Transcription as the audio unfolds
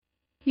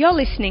You're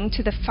listening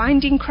to the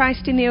Finding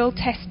Christ in the Old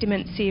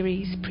Testament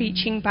series,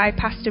 preaching by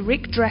Pastor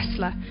Rick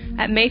Dressler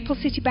at Maple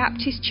City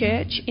Baptist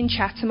Church in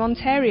Chatham,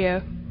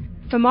 Ontario.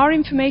 For more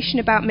information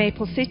about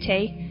Maple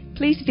City,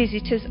 please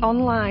visit us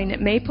online at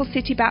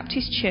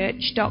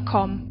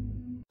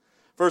maplecitybaptistchurch.com.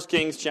 1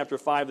 Kings chapter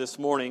 5 this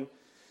morning.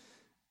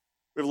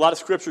 We have a lot of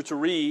scripture to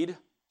read.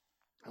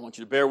 I want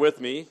you to bear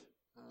with me.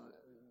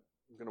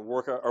 We're going to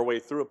work our way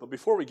through it. But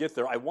before we get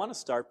there, I want to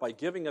start by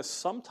giving us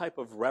some type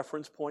of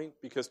reference point,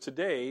 because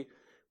today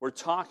we're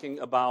talking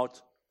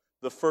about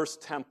the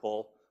first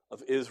temple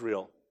of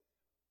Israel.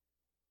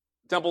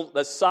 The temple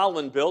that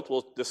Solomon built,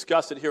 we'll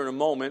discuss it here in a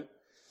moment,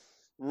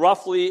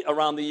 roughly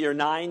around the year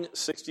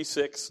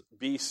 966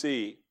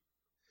 BC.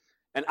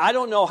 And I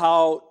don't know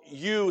how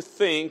you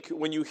think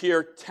when you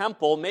hear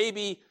temple.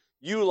 Maybe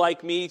you,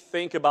 like me,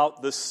 think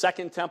about the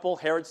second temple,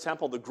 Herod's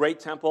temple, the great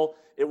temple.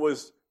 It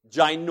was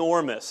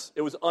ginormous.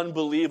 It was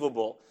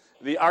unbelievable.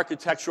 The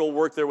architectural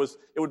work there it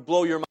would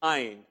blow your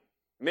mind.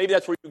 Maybe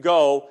that's where you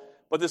go.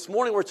 But this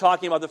morning we're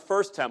talking about the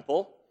first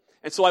temple.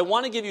 And so I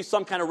want to give you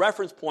some kind of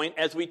reference point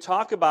as we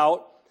talk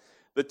about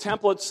the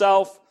temple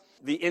itself,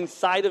 the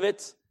inside of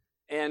it,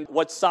 and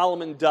what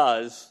Solomon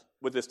does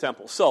with this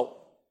temple. So,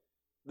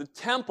 the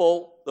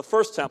temple, the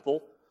first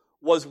temple,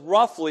 was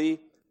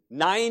roughly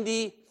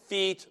 90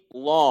 feet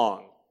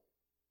long.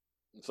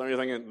 Some of you are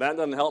thinking, that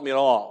doesn't help me at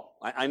all.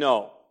 I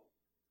know.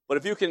 But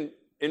if you can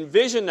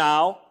envision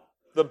now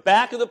the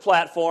back of the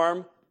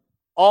platform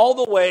all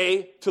the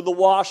way to the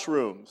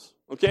washrooms.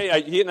 Okay,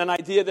 you getting an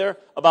idea there?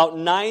 About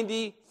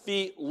 90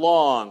 feet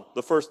long,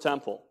 the first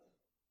temple.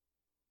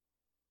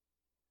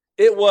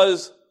 It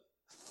was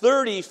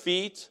 30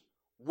 feet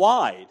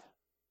wide.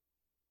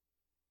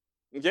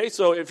 Okay,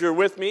 so if you're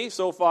with me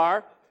so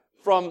far,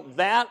 from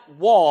that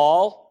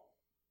wall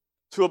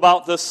to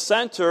about the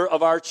center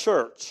of our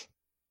church.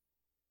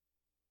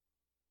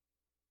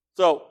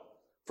 So,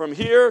 from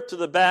here to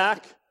the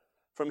back,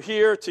 from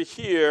here to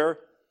here,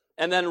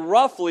 and then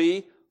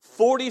roughly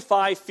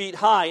 45 feet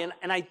high.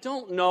 And I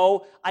don't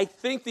know, I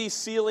think these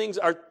ceilings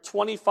are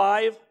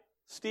 25.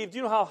 Steve, do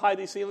you know how high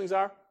these ceilings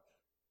are?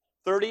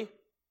 30?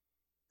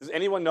 Does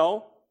anyone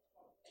know?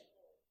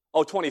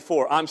 Oh,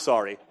 24. I'm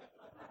sorry.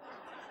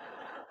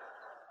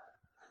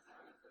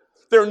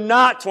 They're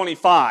not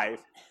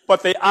 25,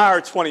 but they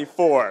are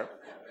 24.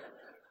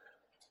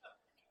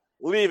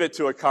 Leave it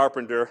to a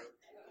carpenter.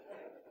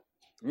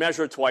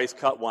 Measure twice,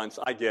 cut once.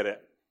 I get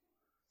it.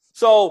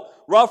 So,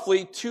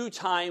 roughly 2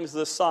 times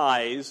the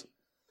size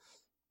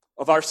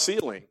of our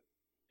ceiling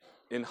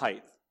in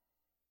height.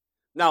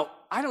 Now,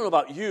 I don't know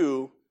about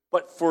you,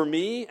 but for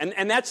me,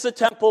 and that's the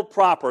temple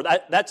proper.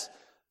 That's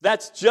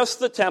just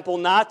the temple,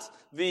 not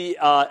the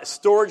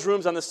storage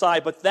rooms on the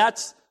side, but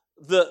that's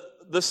the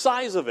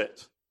size of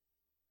it.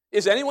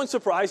 Is anyone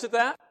surprised at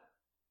that?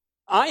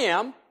 I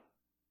am.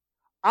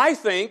 I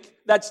think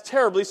that's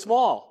terribly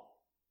small.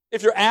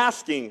 If you're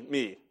asking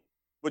me,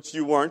 which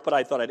you weren't, but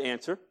I thought I'd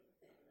answer.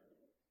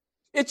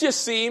 It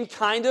just seemed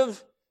kind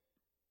of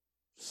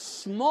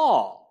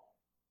small.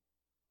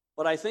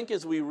 But I think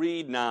as we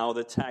read now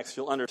the text,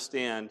 you'll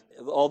understand,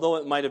 although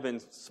it might have been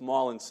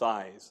small in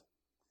size,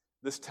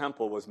 this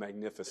temple was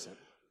magnificent.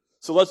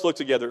 So let's look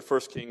together at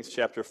 1 Kings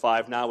chapter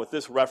 5 now with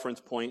this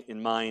reference point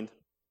in mind,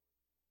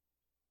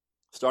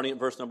 starting at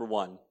verse number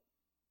 1.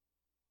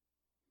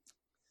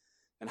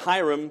 And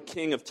Hiram,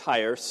 king of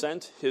Tyre,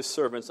 sent his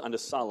servants unto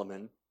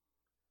Solomon,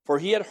 for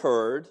he had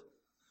heard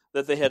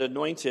that they had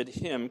anointed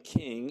him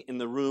king in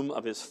the room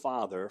of his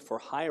father, for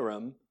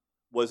Hiram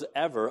was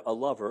ever a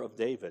lover of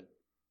David.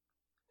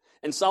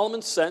 And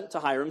Solomon sent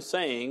to Hiram,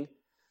 saying,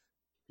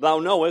 Thou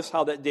knowest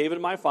how that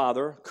David my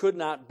father could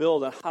not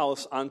build a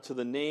house unto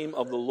the name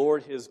of the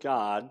Lord his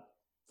God,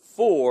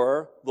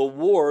 for the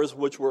wars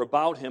which were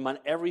about him on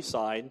every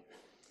side,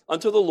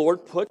 until the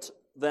Lord put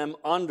them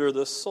under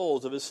the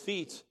soles of his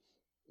feet.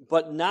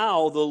 But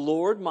now the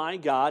Lord my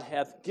God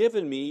hath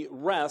given me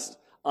rest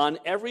on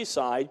every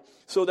side,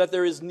 so that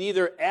there is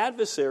neither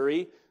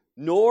adversary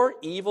nor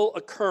evil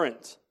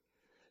occurrent.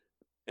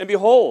 And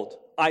behold,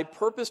 I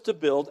purpose to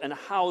build an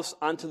house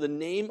unto the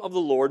name of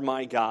the Lord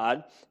my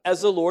God,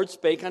 as the Lord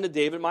spake unto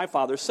David my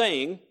father,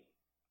 saying,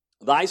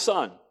 Thy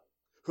son,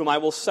 whom I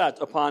will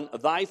set upon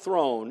thy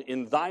throne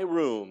in thy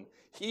room,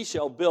 he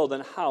shall build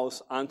an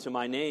house unto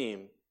my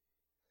name.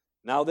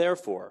 Now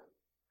therefore,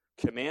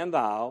 command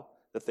thou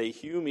that they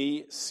hew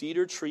me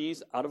cedar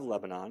trees out of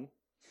Lebanon,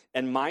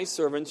 and my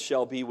servants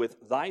shall be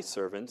with thy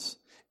servants,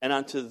 and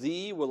unto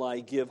thee will I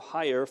give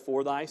hire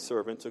for thy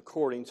servants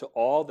according to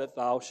all that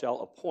thou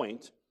shalt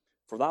appoint,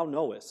 for thou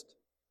knowest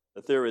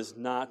that there is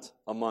not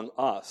among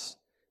us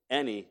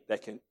any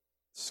that can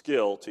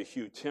skill to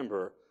hew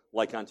timber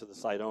like unto the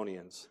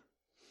Sidonians.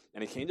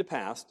 And it came to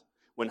pass,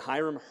 when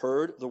Hiram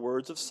heard the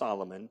words of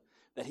Solomon,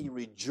 that he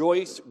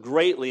rejoiced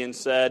greatly and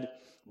said,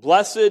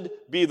 Blessed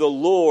be the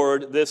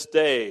Lord this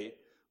day.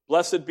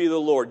 Blessed be the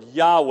Lord,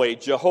 Yahweh,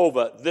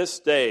 Jehovah, this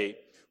day,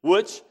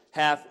 which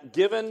hath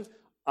given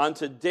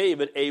unto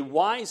David a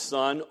wise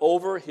son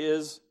over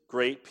his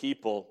great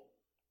people.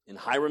 And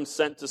Hiram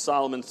sent to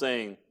Solomon,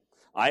 saying,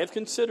 I have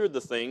considered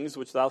the things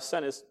which thou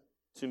sentest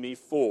to me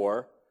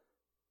for,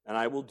 and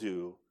I will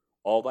do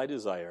all thy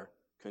desire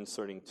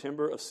concerning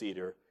timber of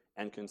cedar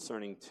and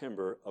concerning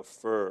timber of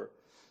fir.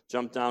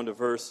 Jump down to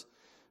verse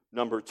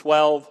number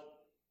 12.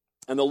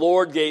 And the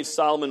Lord gave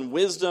Solomon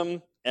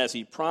wisdom as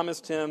he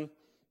promised him,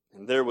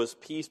 and there was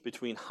peace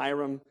between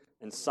Hiram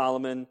and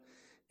Solomon,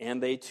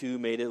 and they two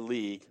made a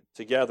league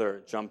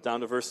together. Jump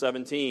down to verse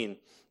 17.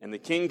 And the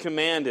king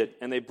commanded,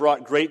 and they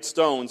brought great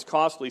stones,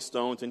 costly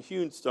stones, and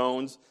hewn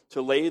stones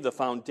to lay the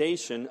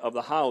foundation of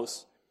the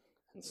house.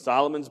 And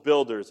Solomon's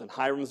builders and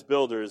Hiram's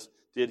builders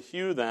did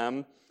hew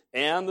them,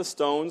 and the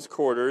stones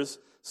quarters,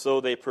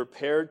 so they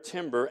prepared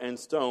timber and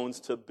stones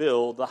to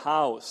build the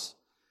house.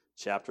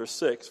 Chapter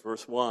 6,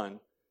 verse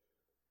 1.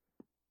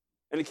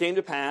 And it came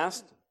to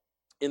pass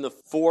in the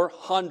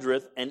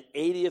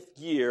 480th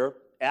year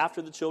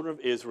after the children of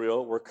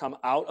Israel were come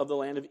out of the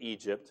land of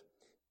Egypt,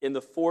 in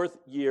the 4th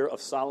year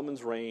of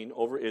Solomon's reign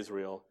over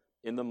Israel,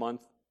 in the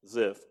month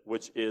Ziph,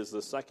 which is the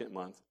 2nd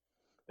month,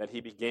 that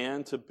he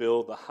began to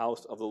build the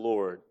house of the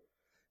Lord.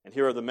 And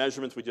here are the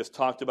measurements we just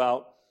talked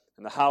about.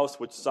 And the house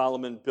which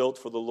Solomon built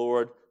for the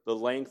Lord, the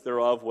length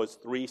thereof was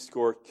 80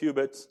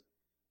 cubits,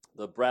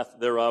 the breadth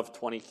thereof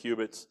 20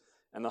 cubits,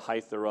 and the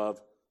height thereof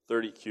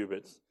 30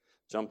 cubits.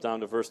 Jump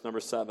down to verse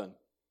number 7.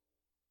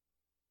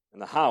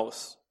 And the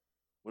house,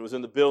 when it was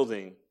in the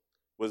building,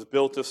 was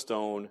built of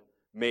stone,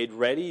 made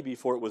ready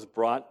before it was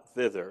brought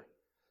thither,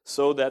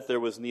 so that there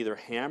was neither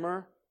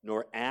hammer,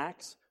 nor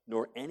axe,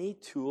 nor any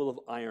tool of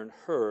iron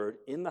heard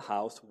in the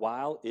house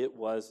while it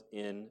was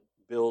in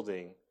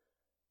building.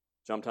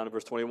 Jump down to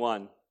verse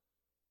 21.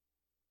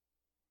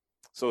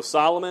 So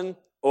Solomon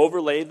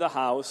overlaid the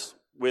house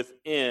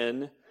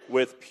within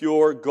with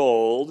pure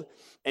gold,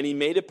 and he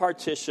made a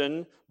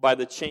partition by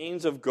the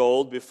chains of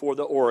gold before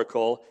the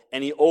oracle,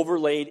 and he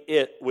overlaid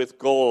it with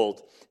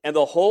gold. And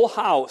the whole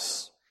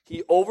house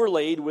he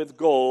overlaid with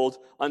gold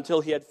until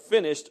he had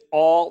finished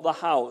all the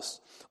house.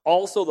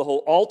 Also the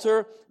whole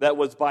altar that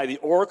was by the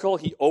oracle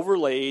he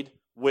overlaid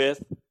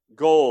with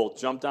gold.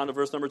 Jump down to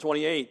verse number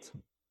 28.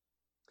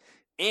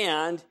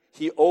 And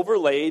he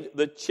overlaid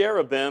the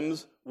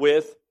cherubims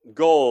with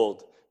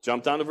gold.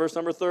 Jump down to verse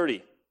number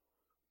 30.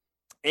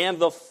 And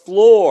the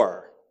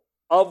floor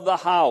of the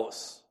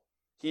house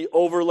he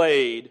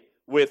overlaid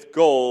with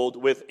gold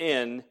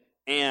within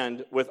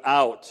and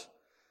without.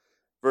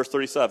 Verse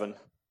 37.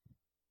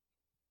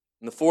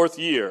 In the 4th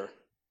year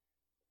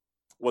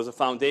was the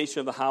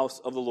foundation of the house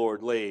of the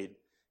Lord laid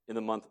in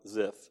the month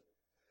Ziph.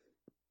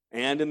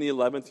 And in the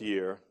 11th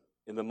year,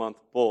 in the month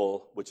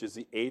Bul, which is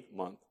the 8th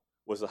month,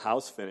 was the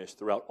house finished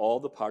throughout all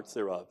the parts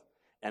thereof,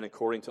 and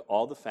according to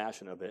all the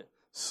fashion of it,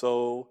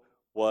 so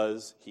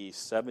was he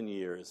 7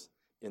 years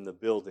in the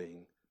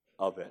building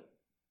of it.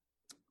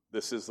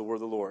 This is the word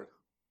of the Lord.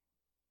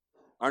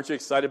 Aren't you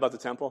excited about the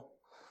temple?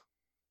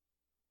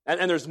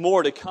 And there's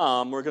more to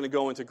come. We're going to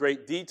go into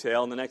great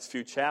detail in the next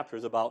few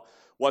chapters about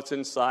what's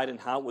inside and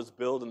how it was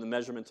built and the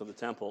measurements of the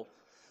temple.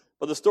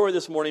 But the story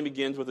this morning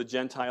begins with a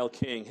Gentile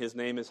king. His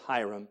name is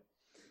Hiram.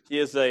 He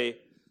is a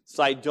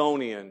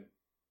Sidonian,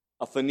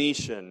 a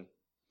Phoenician,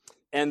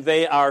 and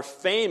they are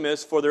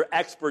famous for their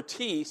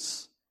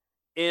expertise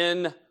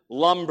in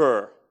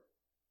lumber,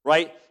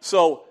 right?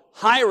 So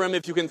Hiram,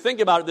 if you can think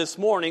about it this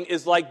morning,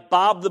 is like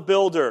Bob the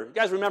Builder. You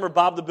guys remember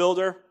Bob the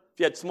Builder? If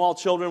you had small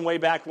children way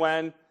back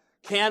when.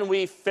 Can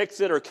we fix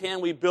it or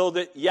can we build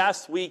it?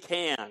 Yes, we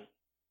can.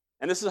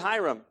 And this is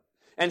Hiram.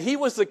 And he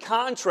was the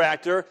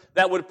contractor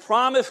that would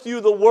promise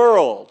you the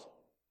world.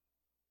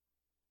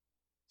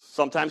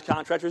 Sometimes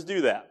contractors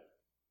do that.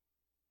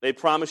 They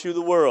promise you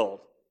the world.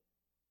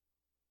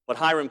 But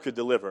Hiram could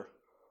deliver.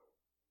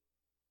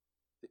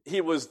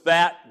 He was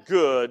that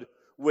good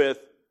with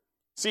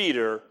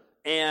cedar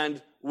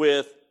and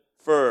with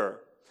fir.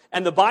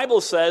 And the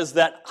Bible says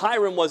that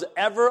Hiram was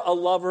ever a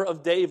lover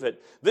of David.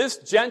 This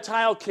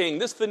Gentile king,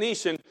 this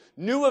Phoenician,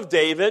 knew of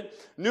David,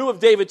 knew of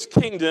David's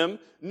kingdom,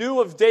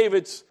 knew of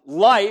David's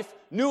life,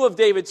 knew of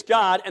David's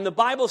God. And the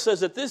Bible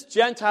says that this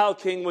Gentile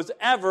king was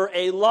ever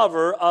a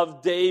lover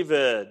of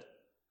David.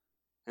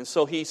 And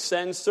so he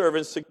sends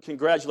servants to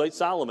congratulate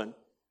Solomon,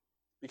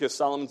 because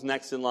Solomon's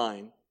next in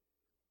line.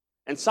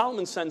 And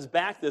Solomon sends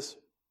back this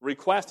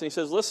request, and he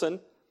says, listen,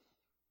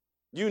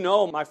 you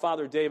know my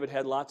father David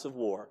had lots of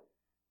war.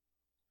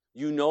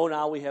 You know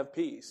now we have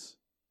peace.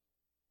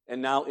 And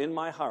now in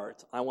my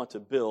heart, I want to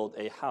build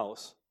a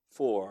house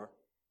for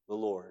the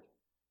Lord.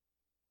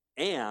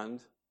 And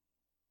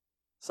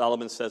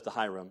Solomon says to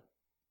Hiram,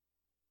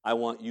 I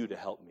want you to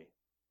help me.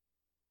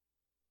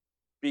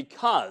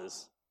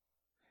 Because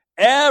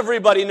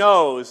everybody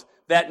knows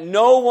that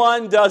no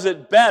one does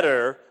it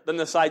better than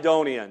the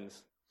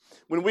Sidonians.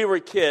 When we were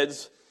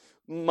kids,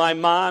 my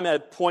mom at a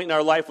point in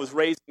our life was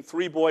raising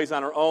 3 boys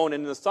on her own,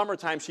 and in the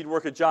summertime she'd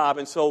work a job,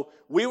 and so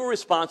we were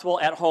responsible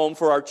at home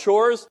for our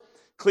chores,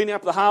 cleaning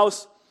up the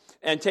house,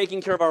 and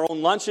taking care of our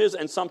own lunches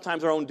and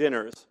sometimes our own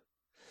dinners.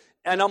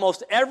 And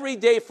almost every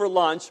day for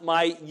lunch,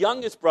 my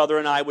youngest brother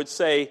and I would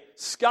say,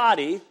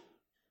 Scotty,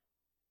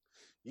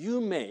 you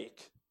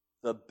make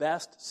the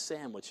best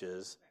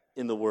sandwiches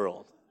in the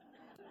world.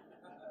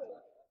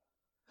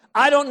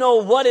 I don't know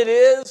what it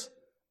is.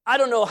 I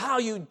don't know how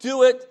you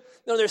do it.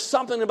 There's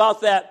something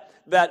about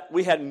that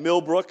we had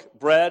Millbrook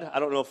bread. I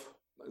don't know if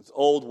it's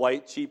old,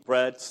 white, cheap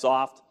bread,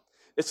 soft.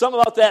 It's something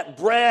about that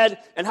bread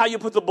and how you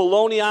put the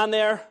bologna on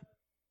there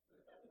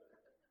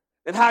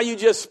and how you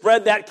just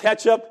spread that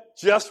ketchup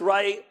just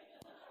right.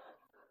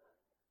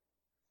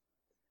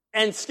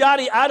 And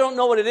Scotty, I don't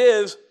know what it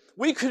is.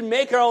 We could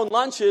make our own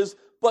lunches,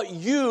 but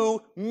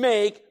you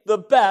make the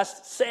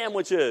best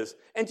sandwiches.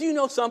 And do you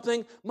know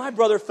something? My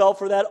brother fell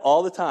for that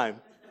all the time.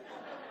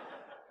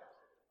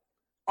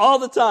 All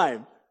the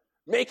time.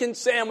 Making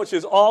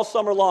sandwiches all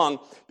summer long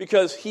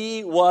because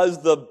he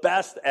was the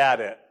best at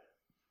it.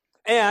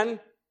 And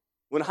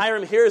when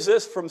Hiram hears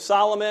this from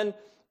Solomon,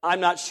 I'm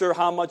not sure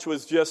how much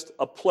was just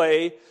a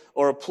play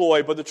or a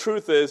ploy, but the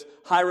truth is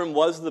Hiram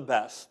was the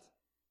best.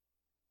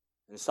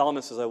 And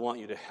Solomon says, I want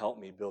you to help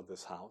me build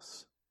this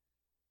house.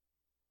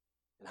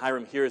 And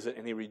Hiram hears it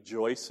and he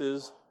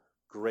rejoices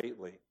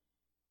greatly.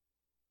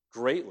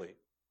 Greatly.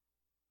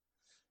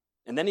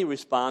 And then he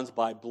responds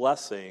by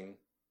blessing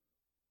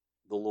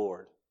the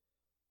Lord.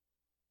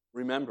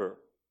 Remember,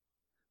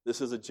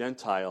 this is a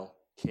Gentile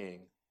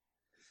king.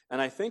 And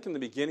I think in the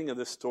beginning of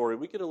this story,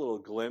 we get a little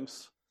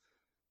glimpse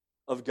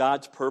of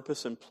God's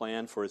purpose and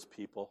plan for his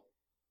people.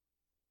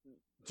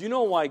 Do you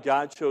know why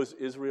God chose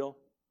Israel?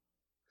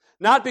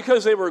 Not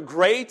because they were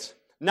great,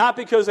 not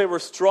because they were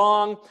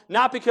strong,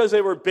 not because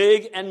they were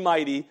big and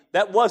mighty.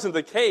 That wasn't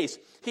the case.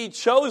 He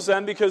chose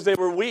them because they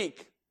were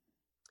weak.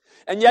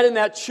 And yet in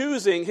that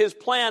choosing, his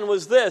plan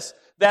was this,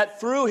 that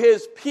through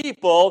his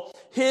people,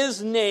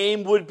 his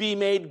name would be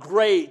made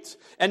great.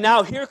 And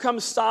now here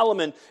comes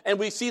Solomon, and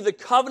we see the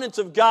covenants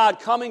of God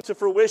coming to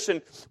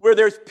fruition, where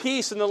there's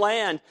peace in the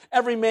land.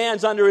 Every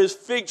man's under his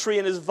fig tree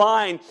and his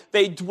vine.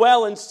 They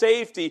dwell in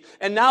safety.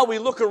 And now we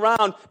look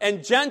around,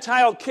 and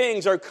Gentile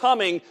kings are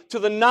coming to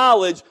the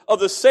knowledge of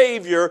the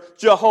Savior,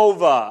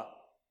 Jehovah.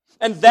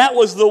 And that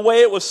was the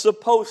way it was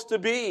supposed to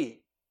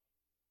be.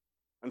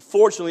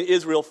 Unfortunately,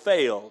 Israel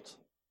failed.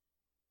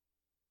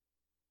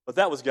 But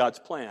that was God's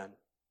plan.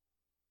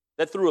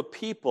 That through a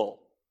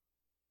people,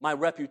 my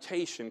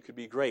reputation could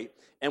be great.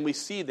 And we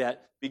see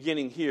that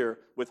beginning here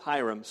with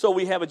Hiram. So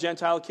we have a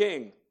Gentile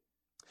king.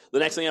 The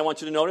next thing I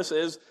want you to notice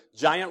is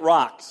giant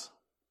rocks.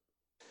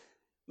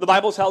 The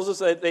Bible tells us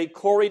that they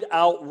quarried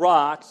out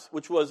rocks,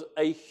 which was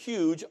a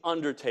huge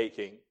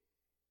undertaking.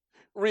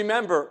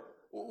 Remember,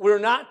 we're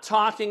not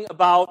talking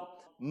about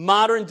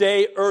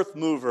modern-day earth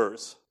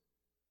movers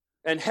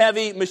and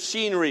heavy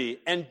machinery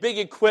and big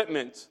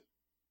equipment.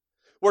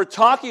 We're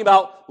talking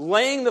about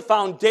laying the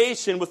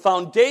foundation with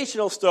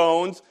foundational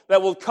stones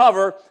that will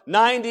cover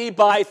 90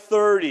 by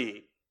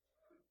 30.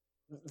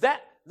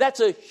 That's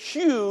a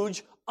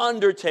huge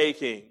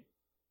undertaking.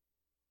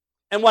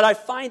 And what I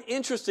find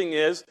interesting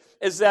is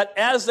that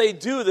as they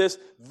do this,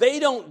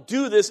 they don't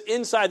do this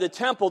inside the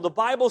temple. The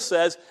Bible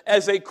says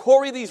as they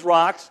quarry these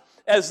rocks,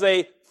 as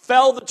they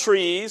fell the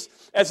trees,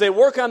 as they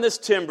work on this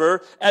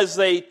timber, as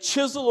they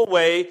chisel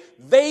away,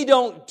 they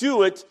don't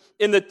do it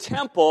in the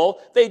temple,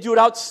 they do it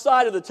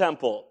outside of the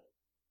temple.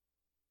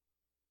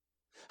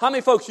 How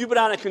many folks, you've been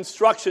on a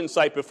construction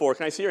site before?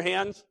 Can I see your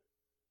hands?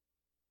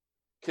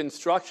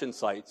 Construction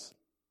sites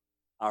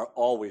are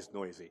always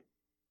noisy.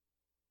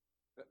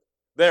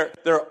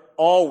 They're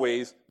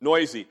always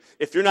noisy.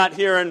 If you're not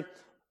hearing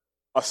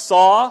a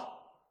saw,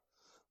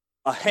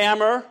 a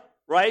hammer,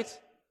 right?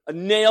 A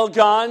nail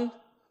gun,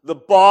 the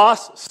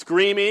boss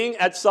screaming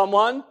at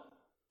someone,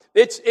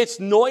 it's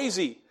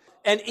noisy.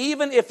 And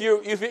even if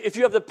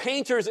you have the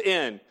painters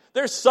in,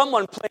 there's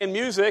someone playing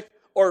music,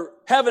 or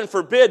heaven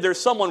forbid, there's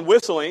someone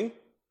whistling.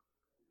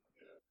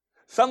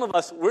 Some of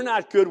us, we're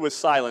not good with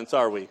silence,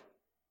 are we?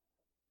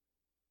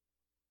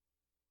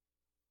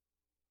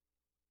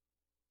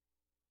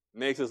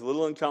 Makes us a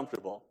little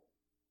uncomfortable.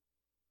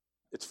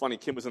 It's funny,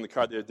 Kim was in the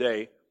car the other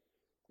day,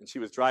 and she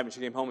was driving.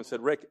 She came home and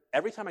said, Rick,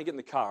 every time I get in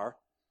the car,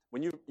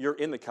 when you're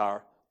in the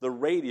car, the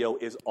radio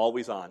is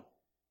always on.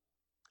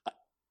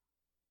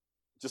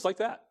 Just like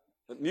that.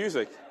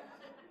 Music.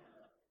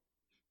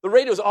 The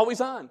radio is always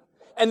on.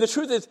 And the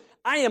truth is,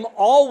 I am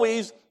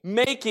always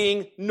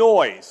making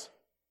noise.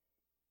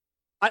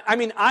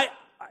 I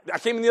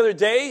came in the other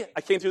day,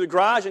 I came through the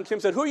garage, and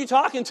Kim said, who are you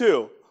talking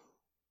to?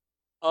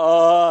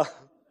 A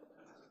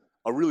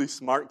really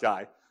smart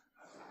guy.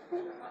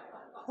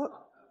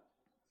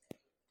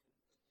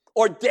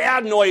 Or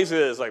dad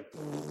noises, like,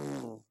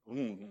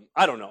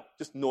 I don't know,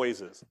 just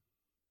noises.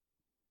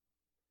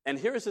 And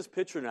here's this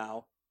picture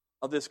now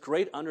of this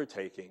great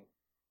undertaking.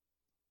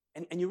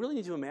 And you really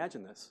need to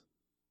imagine this.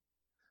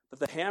 That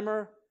the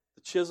hammer,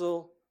 the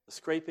chisel, the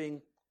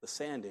scraping, the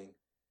sanding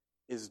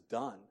is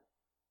done.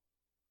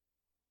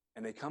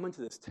 And they come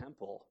into this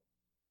temple,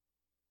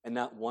 and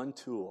not one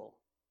tool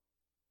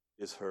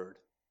is heard.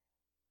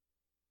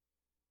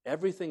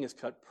 Everything is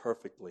cut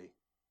perfectly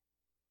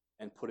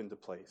and put into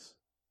place.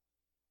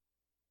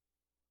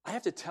 I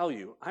have to tell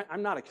you,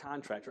 I'm not a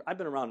contractor. I've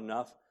been around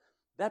enough.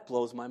 That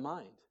blows my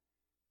mind.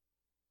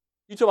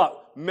 You talk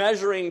about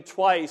measuring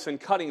twice and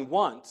cutting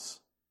once.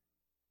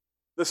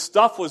 The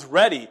stuff was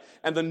ready,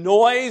 and the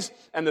noise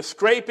and the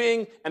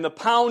scraping and the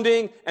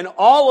pounding and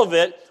all of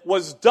it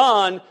was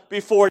done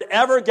before it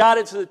ever got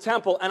into the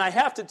temple. And I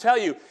have to tell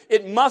you,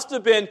 it must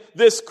have been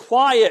this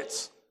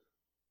quiet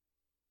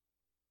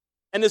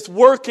and this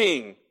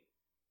working,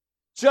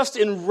 just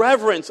in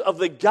reverence of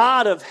the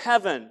God of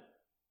heaven,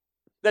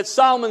 that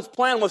Solomon's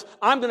plan was,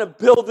 I'm going to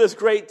build this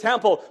great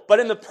temple, but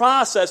in the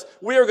process,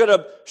 we are going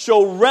to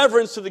show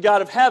reverence to the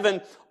God of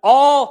heaven.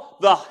 All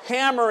the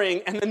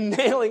hammering and the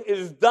nailing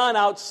is done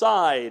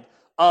outside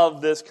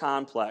of this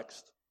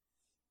complex.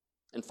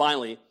 And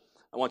finally,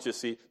 I want you to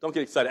see, don't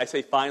get excited. I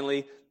say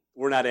finally,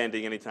 we're not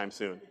ending anytime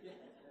soon.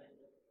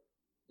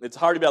 It's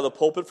hard to be out of the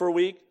pulpit for a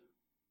week.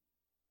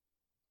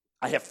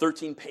 I have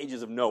 13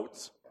 pages of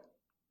notes.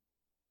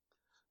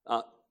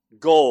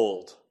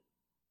 Gold.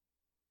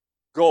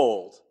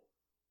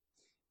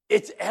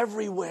 It's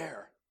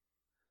everywhere.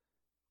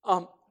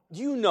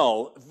 You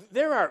know,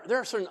 there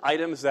are certain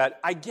items that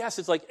I guess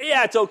it's like,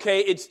 yeah, it's okay.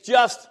 It's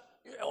just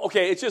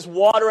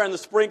water and the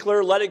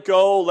sprinkler. Let it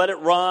go, let it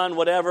run,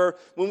 whatever.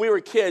 When we were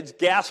kids,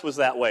 gas was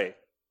that way.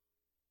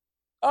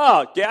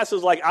 Gas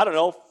was like, I don't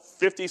know,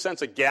 50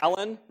 cents a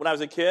gallon when I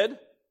was a kid,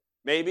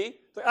 maybe.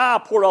 It's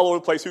like, pour it all over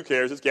the place. Who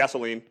cares? It's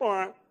gasoline.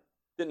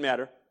 Didn't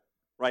matter,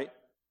 right?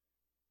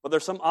 But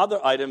there's some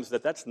other items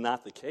that's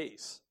not the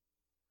case.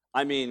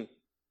 I mean,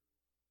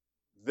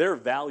 they're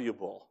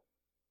valuable.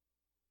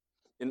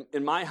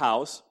 In my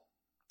house,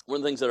 one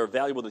of the things that are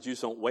valuable that you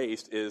just don't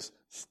waste is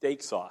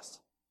steak sauce.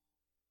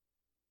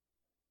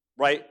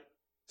 Right?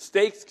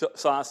 Steak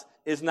sauce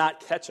is not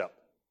ketchup.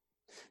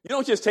 You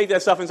don't just take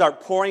that stuff and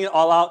start pouring it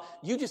all out.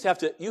 You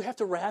have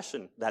to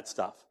ration that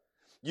stuff.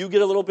 You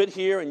get a little bit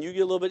here and you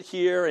get a little bit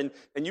here, and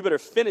you better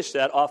finish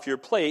that off your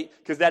plate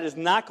because that is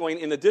not going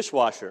in the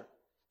dishwasher.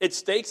 It's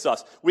steak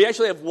sauce. We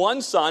actually have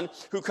one son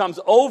who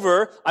comes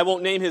over. I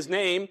won't name his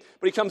name,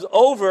 but he comes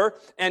over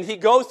and he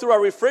goes through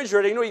our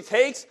refrigerator. You know what he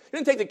takes? He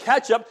didn't take the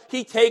ketchup.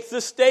 He takes the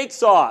steak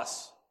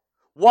sauce.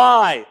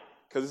 Why?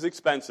 Because it's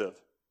expensive.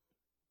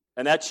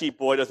 And that cheap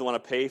boy doesn't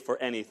want to pay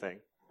for anything.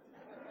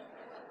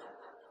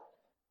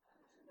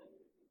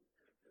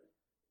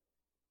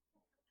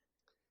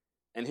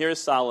 And here's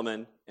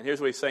Solomon, and here's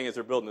what he's saying as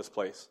they're building this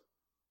place.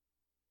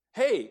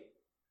 Hey,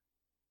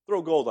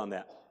 throw gold on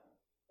that.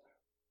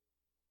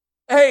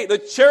 Hey, the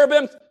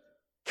cherubim,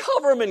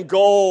 cover them in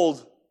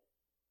gold.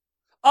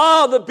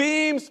 The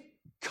beams,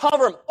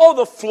 cover them.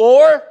 The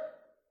floor,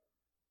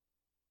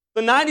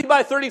 the 90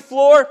 by 30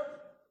 floor,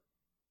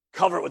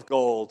 cover it with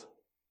gold.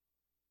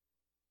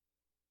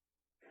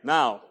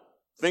 Now,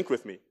 think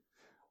with me.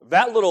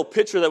 That little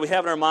picture that we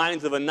have in our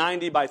minds of a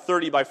 90 by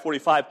 30 by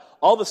 45,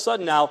 all of a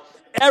sudden now,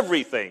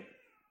 everything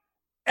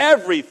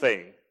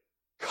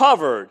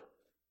covered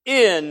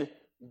in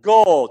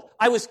gold.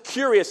 I was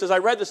curious as I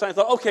read this and I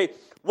thought, okay,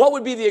 what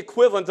would be the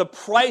equivalent, the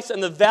price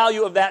and the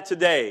value of that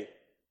today?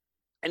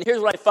 And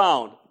here's what I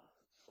found.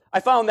 I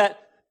found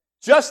that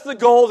just the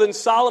gold in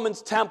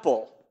Solomon's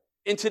temple,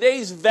 in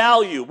today's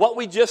value, what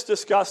we just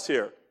discussed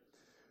here,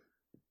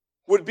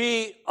 would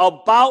be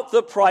about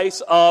the price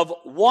of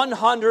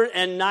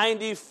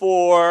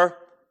 $194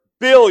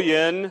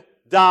 billion.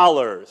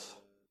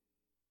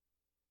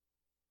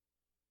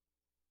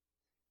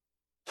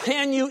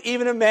 Can you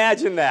even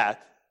imagine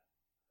that?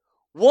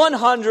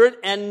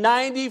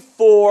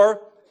 $194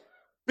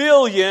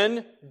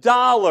 billion.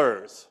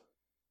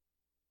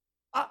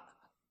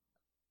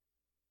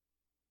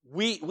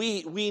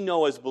 We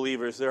know as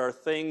believers there are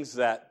things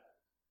that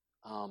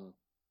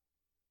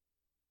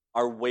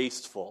are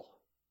wasteful,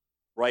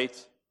 right?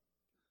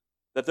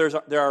 That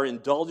there are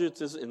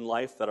indulgences in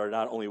life that are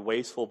not only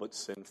wasteful but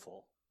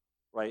sinful,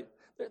 right?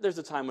 There's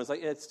a time when it's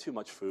like, it's too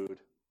much food.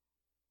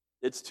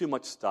 It's too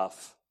much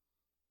stuff.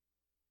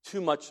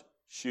 Too much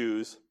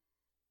shoes.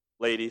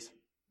 Ladies.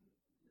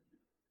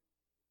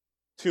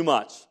 Too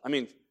much.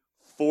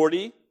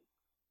 40,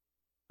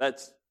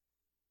 that's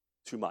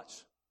too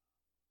much.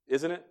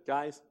 Isn't it,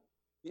 guys?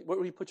 Where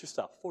do you put your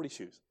stuff? 40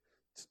 shoes.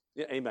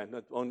 Yeah, amen.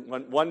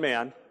 One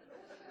man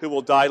who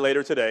will die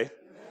later today.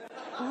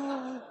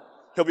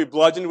 He'll be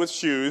bludgeoned with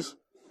shoes.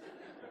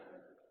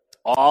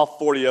 All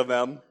 40 of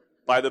them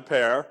by the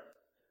pair.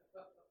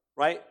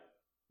 Right?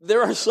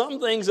 There are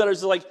some things that are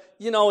just like,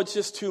 it's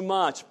just too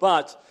much.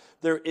 But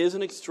there is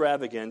an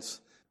extravagance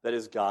that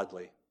is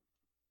godly.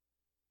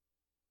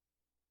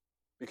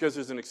 Because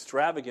there's an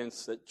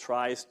extravagance that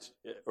tries to,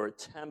 or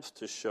attempts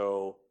to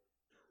show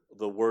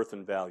the worth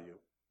and value.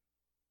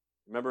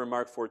 Remember in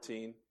Mark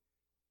 14,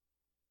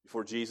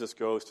 before Jesus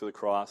goes to the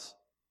cross,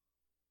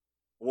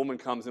 a woman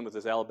comes in with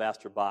this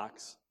alabaster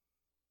box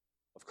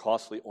of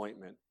costly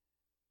ointment,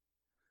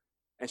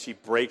 and she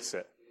breaks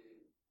it,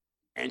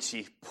 and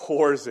she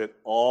pours it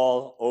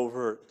all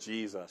over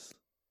Jesus.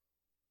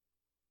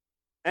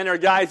 And there are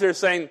guys there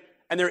saying,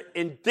 and they're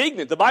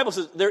indignant. The Bible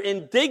says they're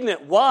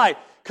indignant. Why?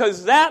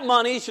 Because that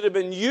money should have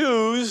been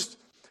used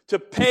to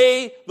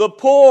pay the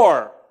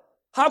poor.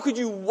 How could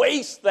you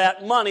waste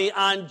that money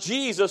on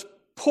Jesus,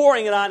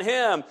 pouring it on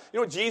him? You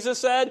know what Jesus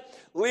said?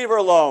 Leave her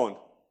alone.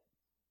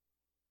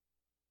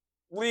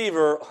 Leave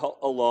her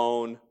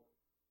alone.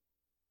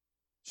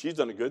 She's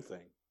done a good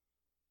thing.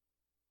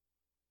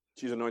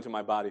 She's anointed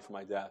my body for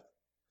my death.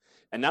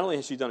 And not only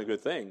has she done a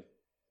good thing,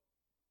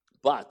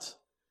 but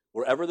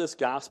wherever this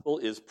gospel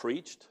is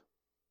preached,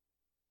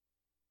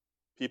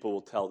 people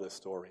will tell this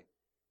story.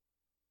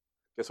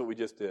 Guess what we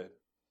just did?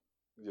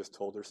 We just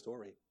told her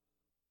story.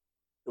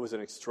 It was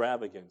an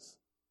extravagance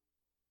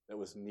that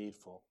was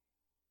needful.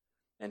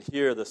 And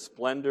here, the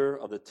splendor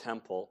of the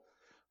temple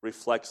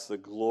reflects the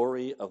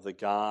glory of the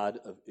God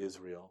of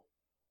Israel.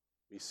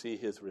 We see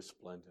his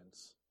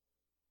resplendence.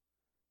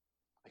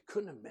 I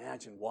couldn't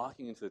imagine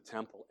walking into the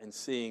temple and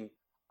seeing,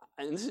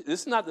 and this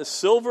is not the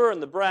silver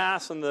and the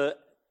brass and the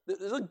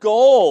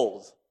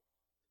gold.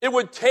 It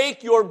would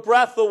take your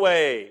breath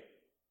away.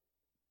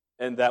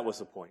 And that was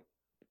the point.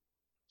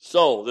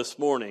 So, this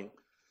morning,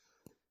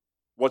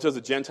 what does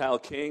a Gentile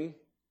king,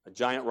 a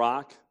giant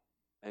rock,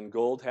 and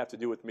gold have to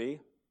do with me?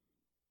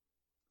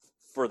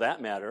 For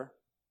that matter,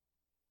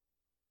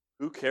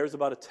 who cares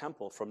about a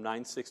temple from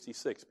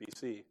 966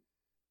 BC?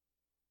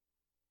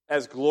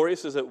 As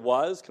glorious as it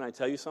was, can I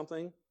tell you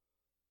something?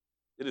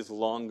 It is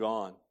long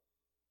gone.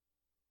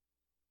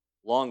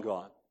 Long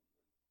gone.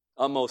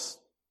 Almost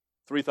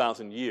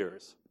 3,000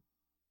 years.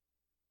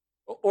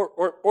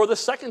 Or the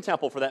second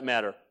temple, for that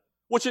matter,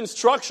 which in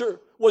structure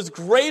was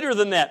greater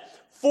than that.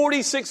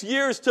 46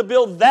 years to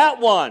build that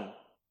one.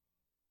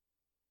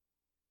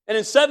 And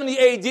in 70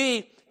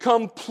 AD,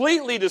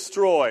 completely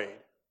destroyed.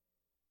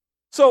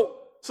 So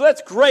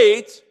that's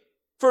great.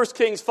 1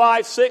 Kings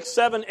 5, 6,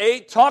 7,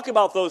 8, talk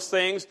about those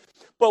things.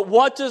 But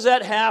what does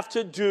that have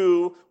to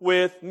do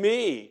with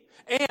me?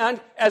 And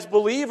as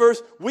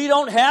believers, we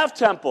don't have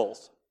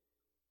temples.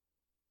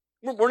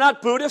 We're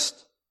not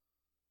Buddhists.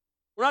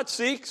 We're not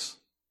Sikhs.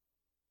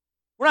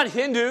 We're not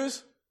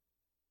Hindus.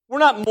 We're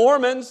not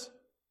Mormons.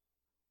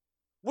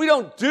 We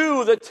don't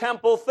do the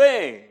temple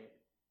thing.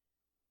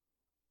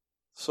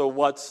 So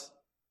what's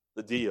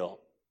the deal?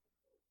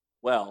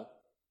 Well,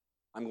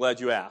 I'm glad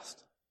you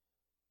asked.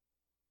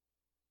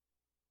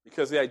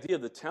 Because the idea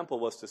of the temple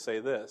was to say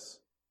this.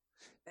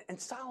 And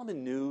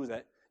Solomon knew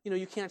that,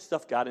 you can't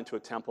stuff God into a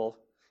temple.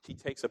 He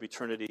takes up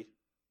eternity.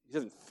 He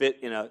doesn't fit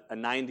in a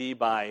 90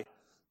 by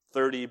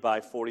 30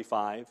 by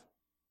 45.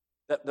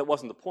 That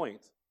wasn't the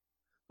point.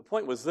 The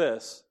point was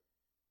this.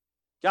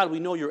 God, we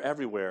know you're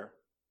everywhere.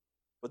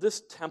 But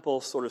this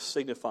temple sort of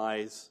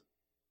signifies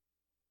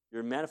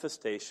your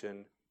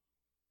manifestation,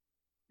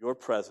 your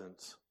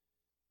presence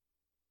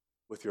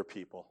with your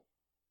people.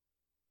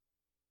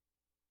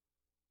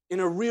 In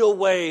a real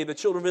way, the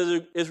children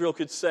of Israel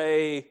could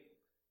say,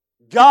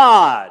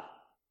 God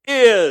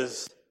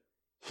is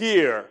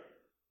here.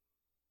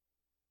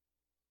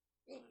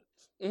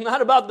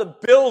 Not about the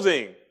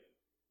building.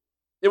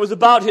 It was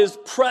about his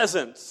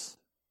presence.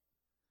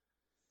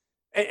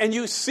 And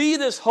you see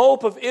this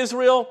hope of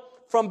Israel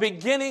from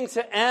beginning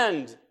to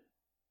end.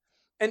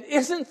 And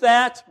isn't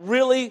that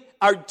really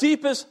our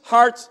deepest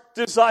heart's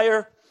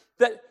desire?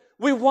 That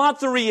we want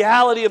the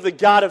reality of the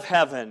God of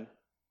heaven.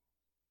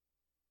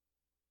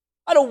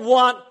 I don't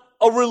want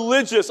a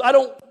religious,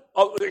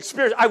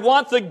 experience. I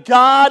want the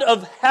God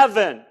of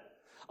heaven.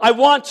 I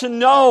want to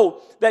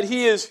know that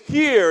he is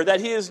here, that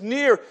he is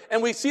near.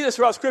 And we see this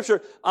throughout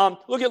Scripture.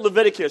 Look at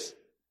Leviticus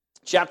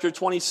chapter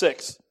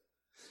 26.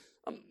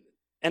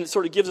 And it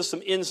sort of gives us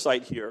some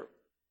insight here.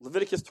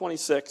 Leviticus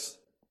 26,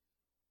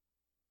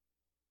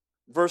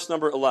 verse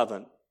number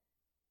 11.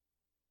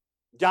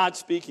 God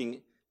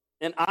speaking,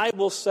 and I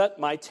will set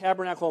my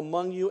tabernacle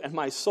among you, and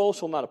my soul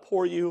shall not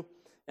abhor you,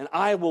 and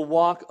I will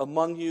walk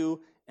among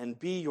you and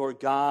be your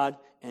God,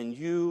 and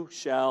you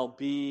shall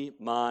be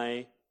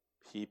my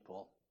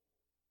people.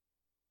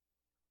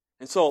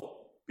 And so,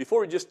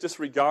 before we just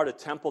disregard a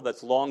temple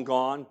that's long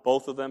gone,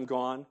 both of them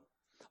gone,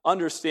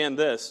 understand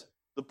this.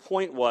 The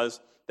point was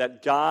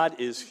that God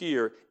is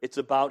here. It's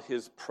about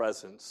his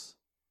presence.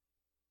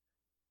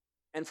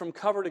 And from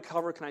cover to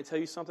cover, can I tell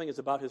you something? It's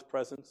about his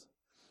presence.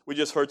 We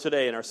just heard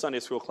today in our Sunday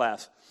school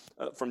class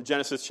from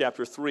Genesis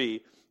chapter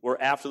 3, where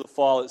after the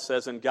fall it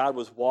says, and God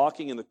was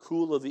walking in the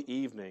cool of the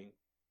evening.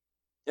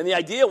 And the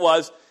idea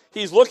was,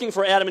 he's looking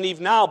for Adam and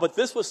Eve now, but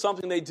this was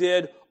something they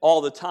did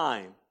all the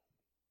time.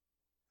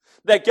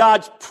 That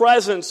God's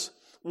presence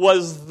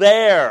was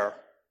there.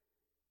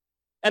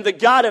 And the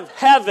God of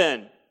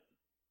heaven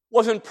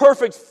was in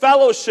perfect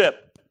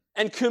fellowship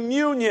and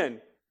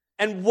communion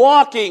and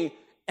walking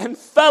and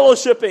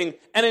fellowshipping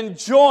and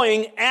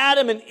enjoying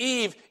Adam and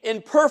Eve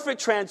in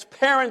perfect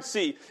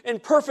transparency, in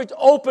perfect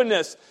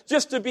openness,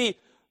 just to be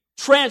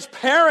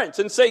transparent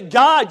and say,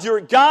 God,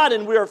 you're God,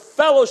 and we are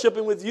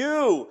fellowshipping with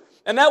you.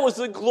 And that was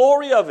the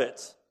glory of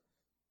it.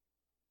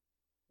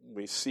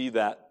 We see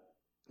that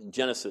in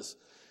Genesis.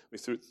 We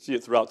see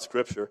it throughout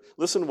Scripture.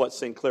 Listen to what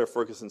St. Clair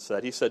Ferguson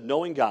said. He said,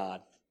 knowing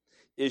God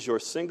is your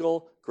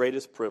single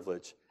greatest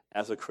privilege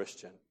as a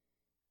Christian.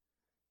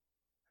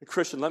 A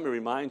Christian, let me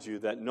remind you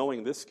that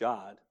knowing this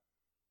God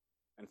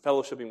and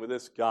fellowshipping with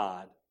this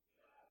God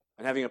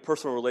and having a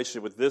personal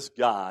relationship with this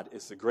God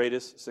is the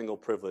greatest single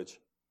privilege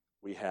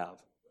we have.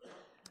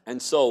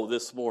 And so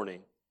this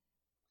morning,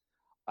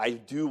 I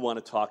do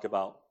want to talk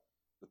about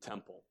the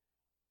temple,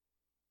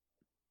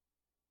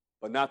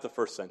 but not the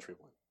first century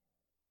one,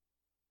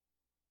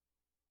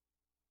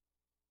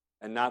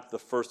 and not the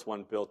first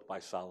one built by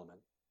Solomon.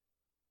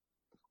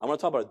 I want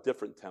to talk about a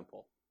different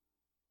temple.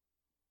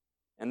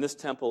 And this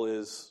temple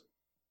is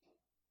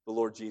the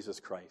Lord Jesus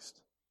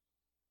Christ.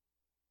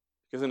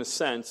 Because in a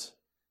sense,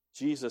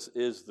 Jesus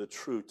is the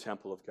true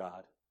temple of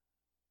God.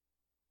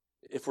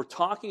 If we're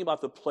talking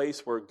about the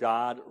place where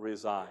God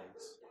resides,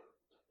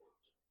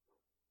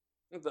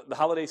 the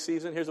holiday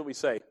season, here's what we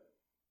say.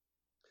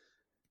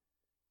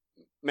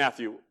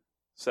 Matthew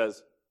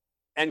says,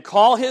 and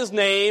call his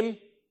name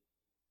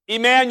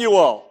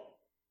Emmanuel.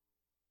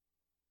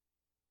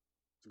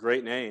 It's a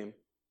great name. Do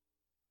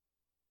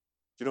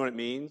you know what it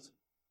means?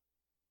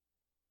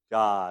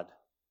 God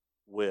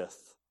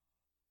with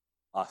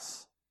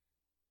us.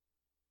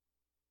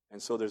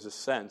 And so there's a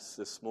sense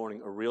this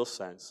morning, a real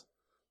sense,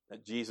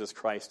 that Jesus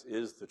Christ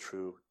is the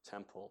true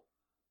temple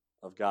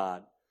of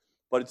God.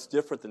 But it's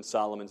different than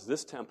Solomon's.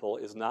 This temple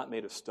is not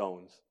made of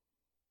stones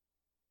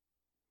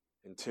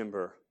and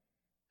timber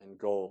and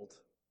gold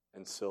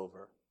and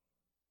silver.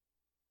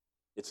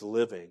 It's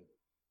living.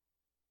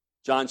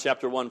 John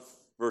chapter 1,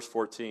 verse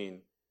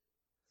 14.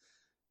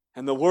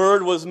 And the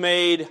Word was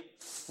made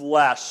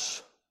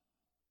flesh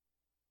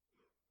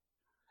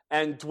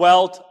and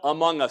dwelt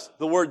among us.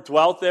 The word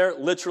dwelt there,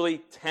 literally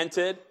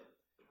tented,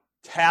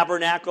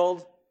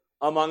 tabernacled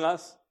among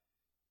us.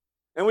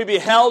 And we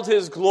beheld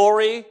his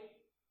glory,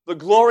 the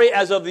glory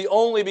as of the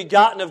only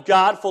begotten of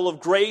God, full of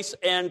grace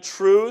and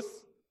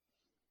truth.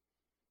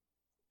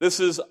 This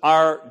is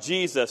our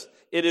Jesus.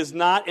 It is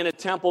not in a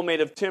temple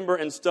made of timber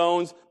and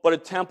stones, but a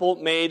temple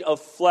made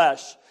of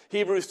flesh.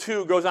 Hebrews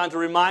 2 goes on to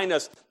remind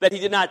us that he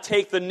did not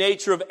take the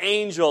nature of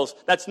angels.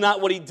 That's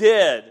not what he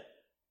did.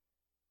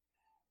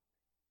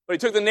 But he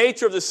took the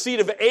nature of the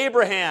seed of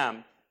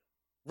Abraham.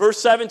 Verse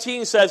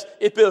 17 says,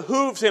 it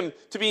behooves him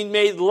to be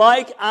made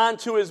like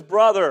unto his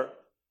brethren.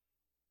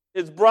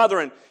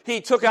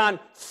 He took on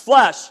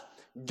flesh,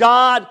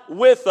 God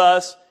with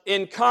us,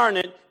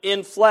 incarnate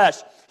in flesh.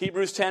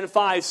 Hebrews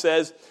 10:5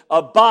 says,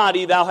 a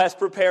body thou hast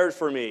prepared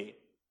for me.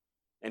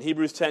 And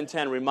Hebrews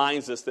 10:10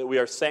 reminds us that we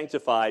are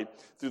sanctified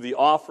through the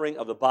offering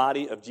of the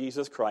body of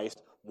Jesus Christ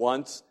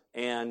once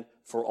and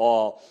for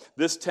all.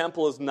 This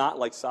temple is not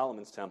like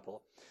Solomon's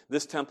temple.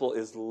 This temple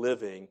is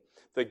living.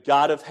 The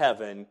God of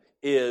heaven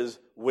is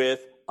with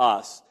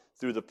us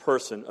through the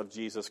person of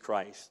Jesus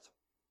Christ.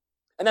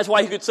 And that's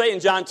why he could say in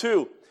John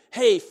 2,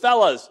 hey,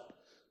 fellas,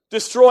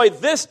 destroy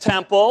this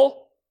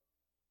temple,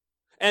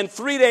 and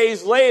 3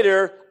 days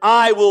later,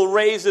 I will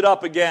raise it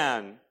up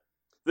again.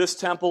 This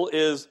temple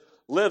is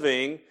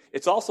living.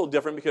 It's also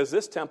different because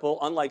this temple,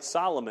 unlike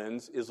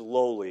Solomon's, is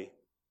lowly.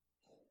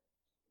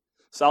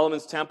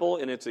 Solomon's temple,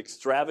 in its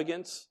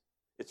extravagance,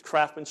 its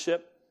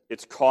craftsmanship,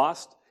 its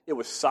cost, it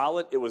was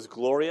solid, it was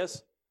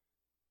glorious.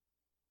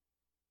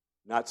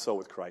 Not so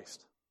with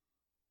Christ.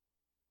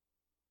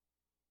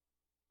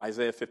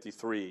 Isaiah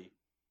 53,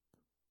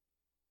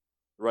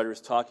 the writer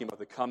is talking about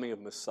the coming of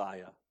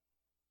Messiah.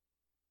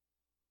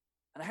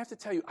 And I have to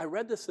tell you, I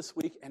read this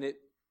week, and it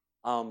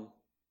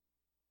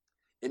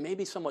made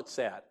me somewhat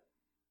sad.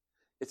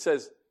 It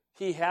says,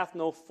 he hath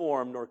no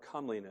form nor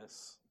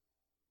comeliness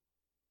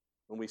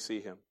when we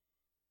see him.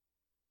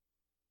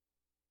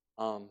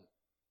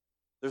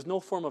 There's no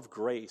form of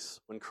grace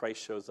when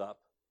Christ shows up.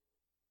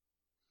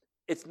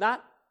 It's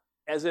not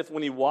as if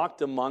when he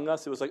walked among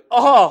us, it was like,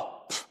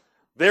 oh,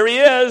 there he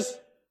is,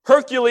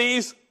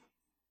 Hercules.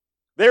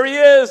 There he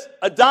is,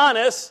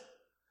 Adonis.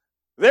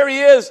 There he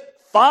is,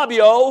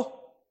 Fabio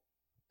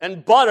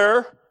and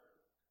Butter.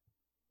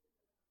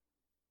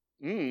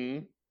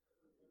 There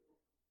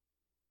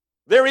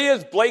he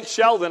is, Blake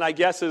Sheldon, I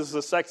guess, is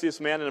the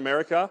sexiest man in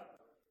America.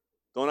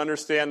 Don't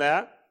understand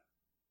that,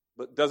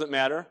 but doesn't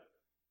matter.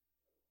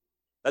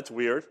 That's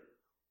weird,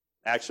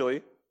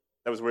 actually.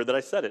 That was weird that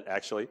I said it,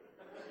 actually.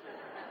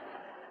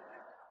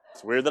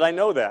 It's weird that I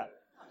know that.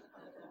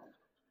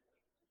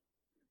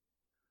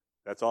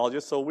 That's all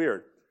just so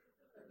weird.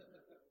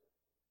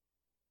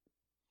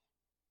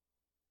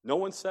 No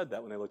one said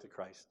that when they looked at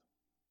Christ.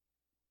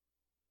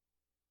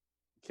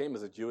 He came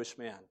as a Jewish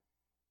man.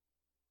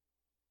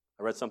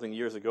 I read something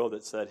years ago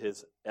that said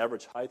his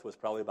average height was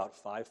probably about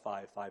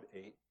 5'5",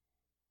 5'8".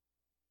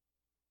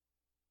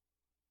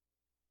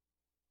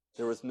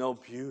 There was no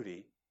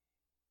beauty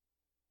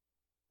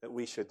that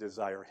we should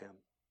desire him.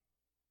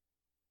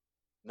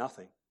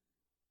 Nothing.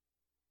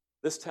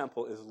 This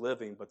temple is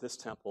living, but this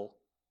temple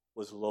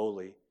was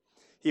lowly.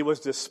 He was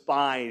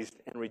despised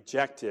and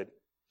rejected,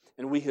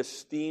 and we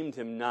esteemed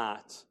him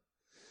not.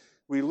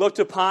 We looked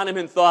upon him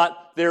and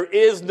thought, there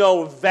is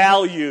no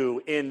value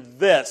in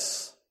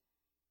this.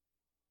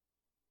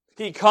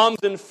 He comes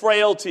in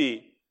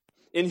frailty,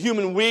 in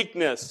human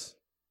weakness.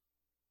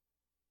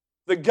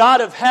 The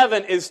God of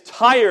heaven is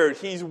tired.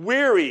 He's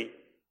weary.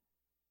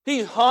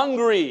 He's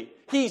hungry.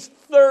 He's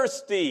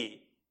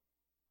thirsty.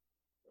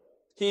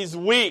 He's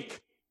weak.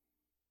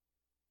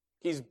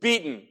 He's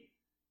beaten.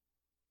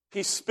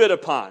 He's spit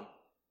upon.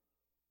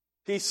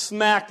 He's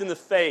smacked in the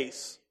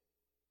face.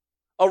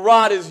 A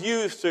rod is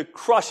used to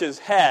crush his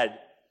head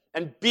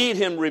and beat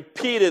him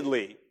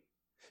repeatedly.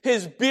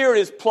 His beard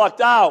is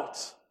plucked out.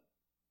 He's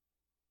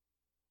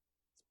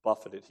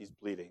buffeted. He's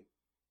bleeding.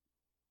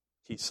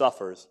 He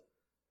suffers.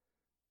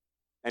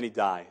 And he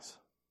dies.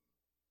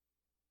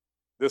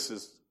 This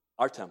is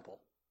our temple.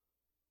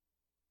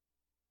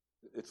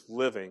 It's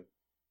living.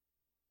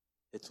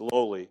 It's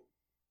lowly.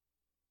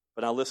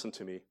 But now listen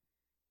to me.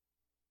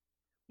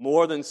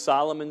 More than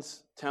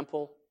Solomon's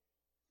temple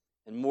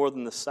and more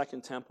than the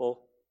second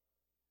temple,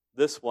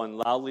 this one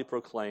loudly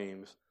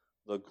proclaims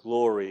the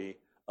glory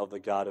of the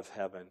God of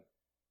heaven.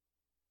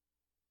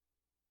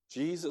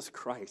 Jesus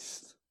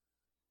Christ.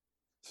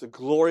 It's the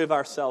glory of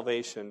our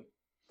salvation.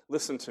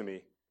 Listen to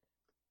me.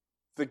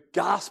 The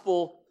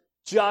gospel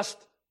just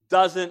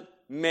doesn't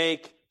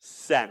make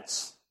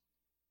sense.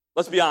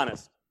 Let's be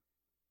honest.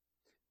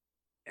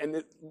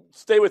 And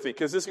stay with me,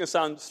 because this is going to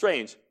sound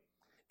strange.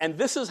 And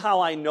this is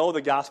how I know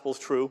the gospel's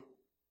true.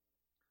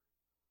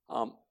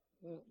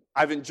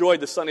 I've enjoyed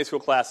the Sunday school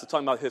class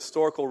talking about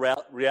historical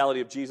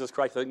reality of Jesus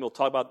Christ. I think we'll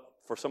talk about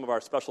for some of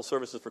our special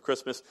services for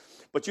Christmas.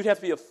 But you'd have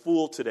to be a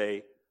fool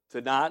today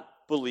to not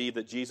believe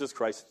that Jesus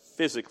Christ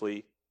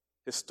physically,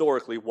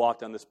 historically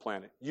walked on this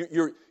planet.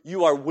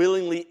 You are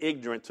willingly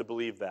ignorant to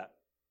believe that.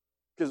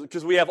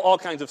 Because we have all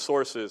kinds of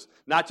sources,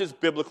 not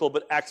just biblical,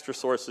 but extra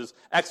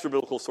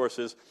biblical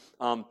sources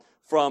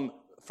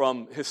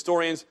from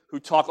historians who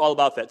talk all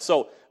about that.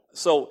 So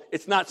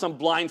it's not some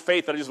blind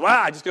faith that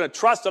I'm just going to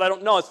trust it. I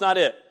don't know. It's not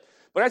it.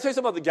 But I tell you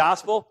something about the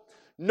gospel.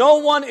 No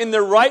one in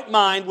their right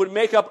mind would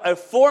make up a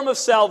form of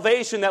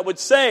salvation that would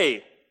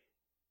say,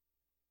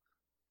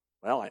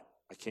 well, I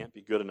can't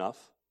be good enough.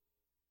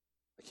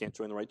 I can't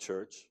join the right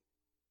church.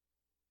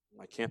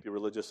 I can't be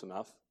religious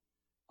enough.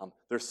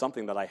 There's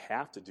something that I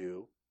have to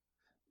do.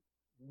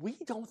 We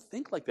don't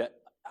think like that.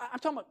 I'm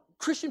talking about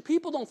Christian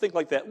people don't think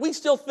like that. We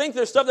still think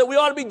there's stuff that we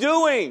ought to be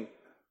doing.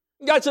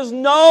 God says,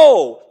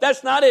 no,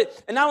 that's not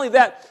it. And not only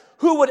that,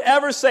 who would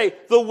ever say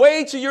the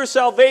way to your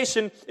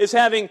salvation is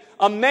having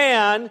a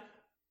man,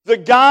 the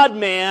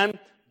God-man,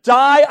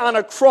 die on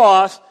a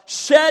cross,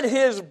 shed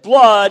his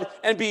blood,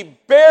 and be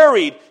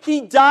buried?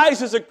 He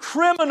dies as a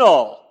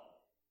criminal.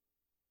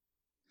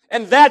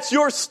 And that's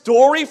your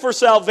story for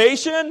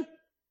salvation?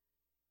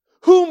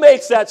 Who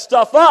makes that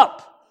stuff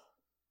up?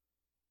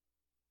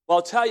 Well,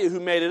 I'll tell you who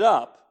made it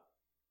up.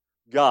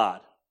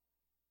 God.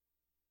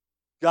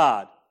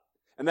 God.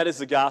 And that is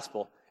the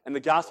gospel. And the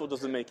gospel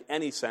doesn't make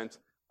any sense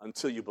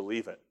until you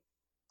believe it.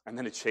 And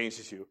then it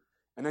changes you.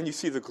 And then you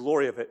see the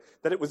glory of it,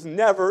 that it was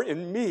never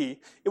in me.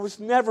 It was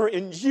never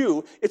in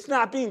you. It's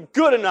not being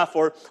good enough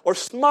or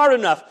smart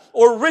enough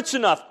or rich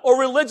enough or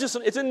religious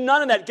enough. It's in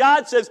none of that.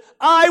 God says,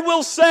 I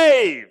will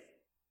save.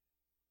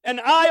 And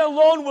I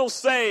alone will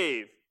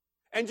save.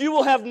 And you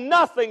will have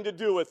nothing to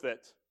do with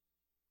it.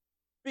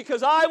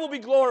 Because I will be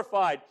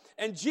glorified.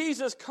 And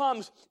Jesus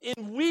comes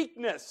in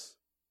weakness,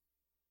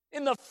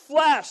 in the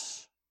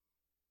flesh.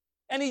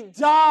 And he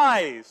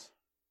dies.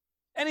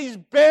 And he's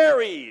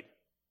buried.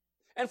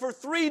 And for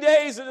 3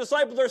 days the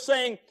disciples are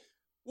saying,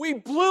 we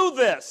blew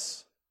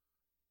this.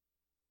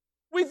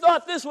 We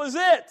thought this was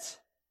it.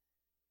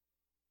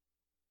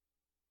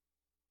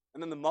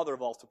 And then the mother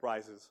of all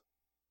surprises.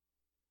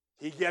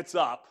 He gets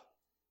up.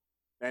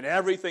 And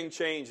everything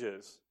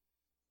changes.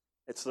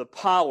 It's the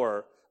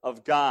power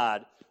of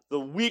God. The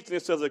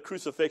weakness of the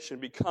crucifixion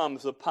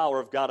becomes the power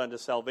of God unto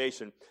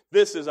salvation.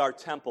 This is our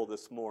temple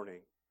this morning.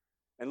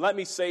 And let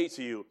me say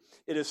to you,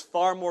 it is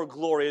far more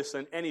glorious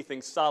than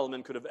anything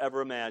Solomon could have ever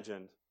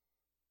imagined.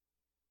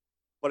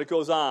 But it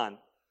goes on.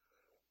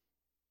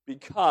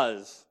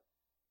 Because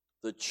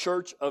the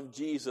church of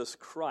Jesus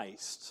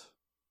Christ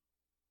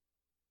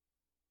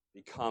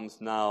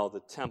becomes now the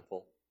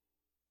temple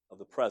of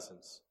the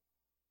presence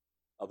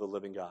of the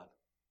living God.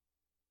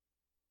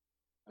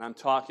 And I'm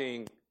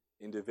talking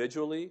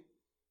individually,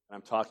 and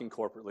I'm talking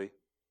corporately.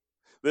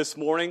 This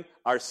morning,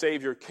 our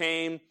Savior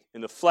came in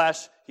the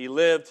flesh. He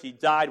lived, he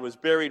died, was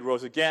buried,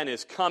 rose again,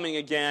 is coming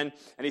again.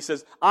 And he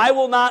says, I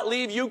will not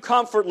leave you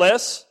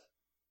comfortless.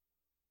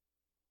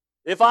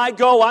 If I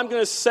go, I'm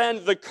going to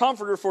send the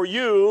Comforter for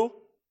you,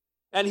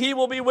 and he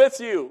will be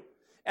with you.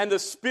 And the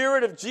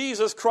Spirit of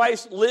Jesus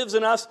Christ lives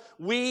in us.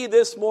 We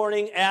this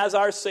morning, as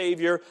our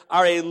Savior,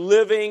 are a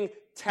living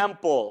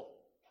temple.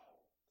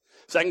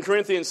 2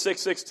 Corinthians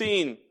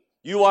 6:16,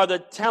 you are the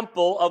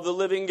temple of the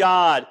living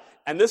God.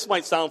 And this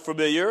might sound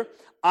familiar.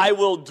 I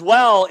will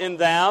dwell in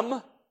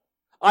them,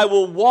 I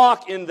will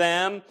walk in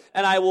them,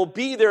 and I will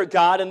be their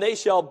God, and they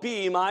shall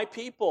be my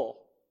people.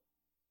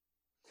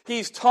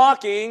 He's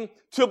talking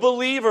to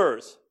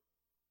believers.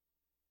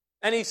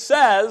 And he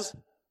says,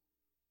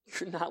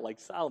 you're not like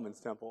Solomon's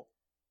temple.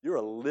 You're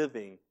a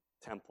living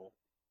temple.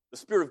 The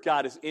Spirit of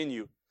God is in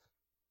you.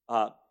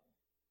 1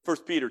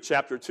 Peter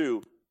chapter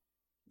 2,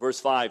 verse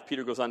 5,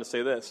 Peter goes on to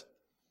say this.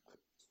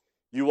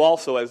 You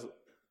also, as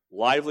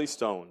lively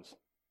stones,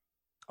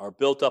 are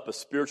built up a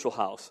spiritual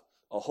house,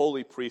 a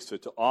holy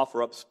priesthood to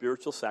offer up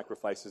spiritual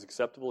sacrifices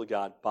acceptable to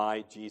God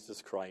by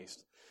Jesus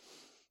Christ.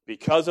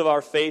 Because of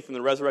our faith in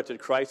the resurrected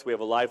Christ, we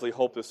have a lively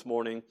hope this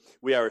morning.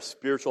 We are a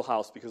spiritual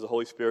house because the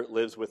Holy Spirit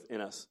lives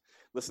within us.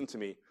 Listen to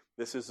me.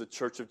 This is the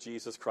church of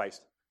Jesus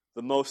Christ.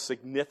 The most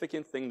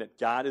significant thing that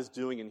God is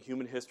doing in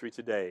human history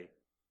today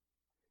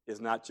is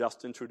not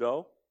Justin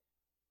Trudeau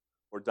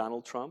or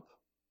Donald Trump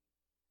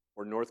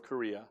or North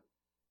Korea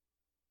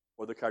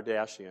or the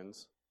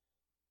Kardashians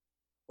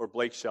or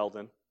Blake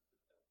Sheldon.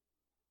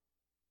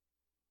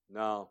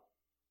 No.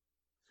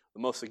 The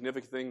most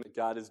significant thing that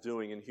God is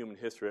doing in human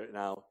history right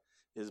now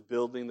is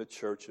building the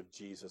church of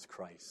Jesus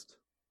Christ.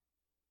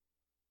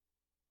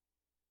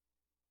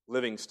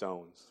 Living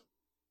stones.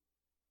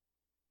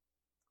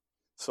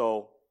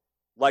 So,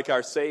 like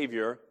our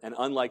Savior, and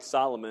unlike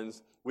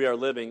Solomon's, we are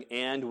living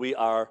and we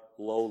are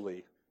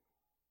lowly.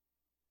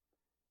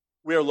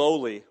 We are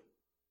lowly.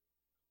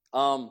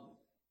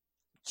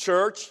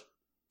 Church,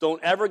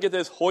 don't ever get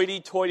this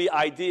hoity-toity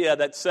idea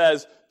that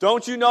says,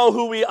 don't you know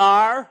who we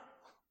are?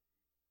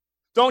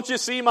 Don't you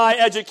see my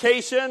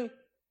education,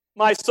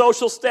 my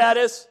social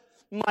status,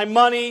 my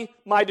money,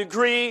 my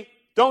degree?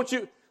 Don't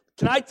you?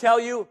 Can I tell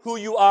you who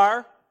you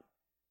are?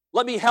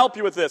 Let me help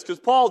you with this, because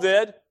Paul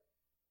did.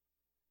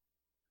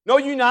 Know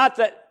you not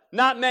that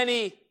not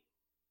many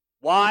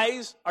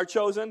wise are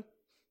chosen?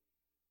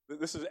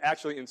 This is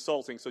actually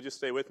insulting, so just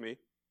stay with me.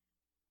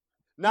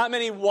 Not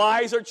many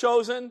wise are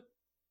chosen.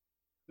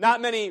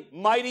 Not many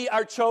mighty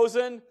are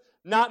chosen.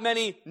 Not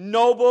many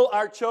noble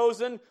are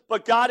chosen.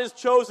 But God has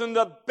chosen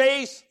the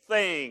base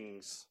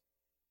things.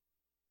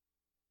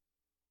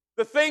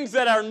 The things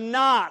that are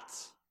not.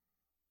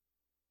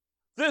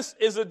 This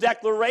is a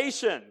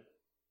declaration.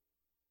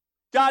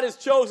 God has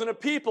chosen a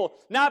people,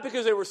 not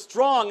because they were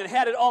strong and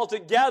had it all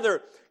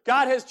together.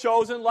 God has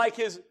chosen, like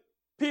his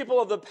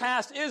people of the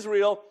past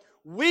Israel,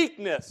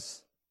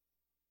 weakness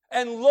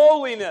and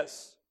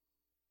lowliness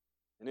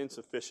and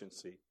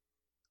insufficiency.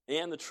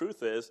 And the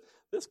truth is,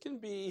 this can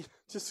be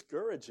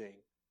discouraging.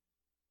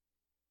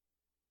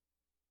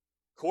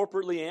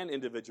 Corporately and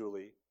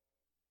individually.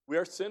 We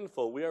are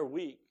sinful. We are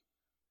weak.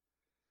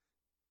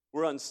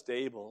 We're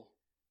unstable.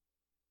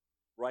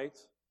 Right?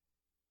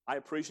 I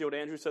appreciate what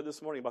Andrew said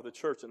this morning about the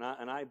church, and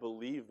I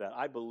believe that.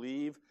 I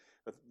believe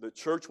that the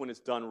church, when it's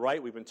done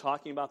right, we've been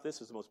talking about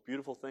this, is the most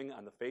beautiful thing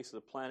on the face of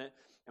the planet,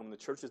 and when the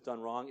church is done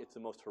wrong, it's the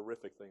most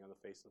horrific thing on the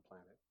face of the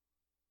planet.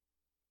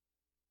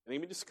 And it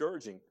can be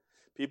discouraging.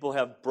 People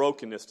have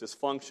brokenness,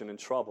 dysfunction, and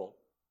trouble.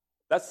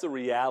 That's the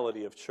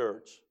reality of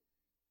church.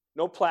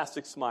 No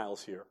plastic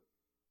smiles here.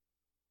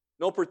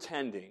 No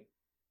pretending.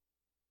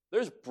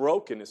 There's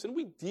brokenness, and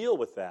we deal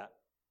with that.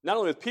 Not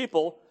only with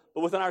people,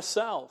 but within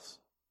ourselves.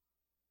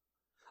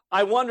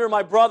 I wonder,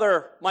 my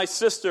brother, my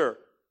sister,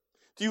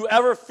 do you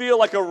ever feel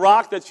like a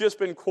rock that's just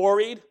been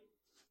quarried?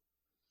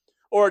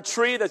 Or a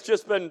tree that's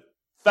just been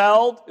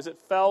felled? Is it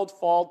felled,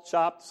 falled,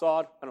 chopped,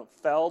 sawed? I don't know,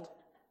 felled?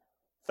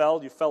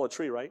 Felled, you fell a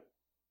tree, right?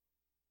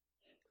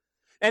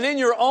 And in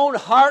your own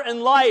heart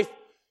and life,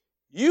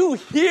 you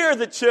hear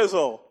the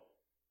chisel.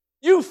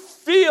 You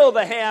feel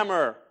the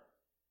hammer.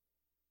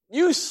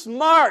 You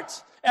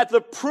smart at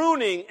the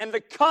pruning and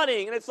the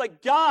cutting. And it's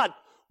like, God,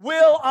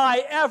 will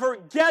I ever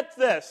get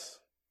this?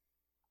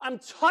 I'm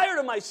tired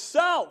of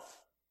myself.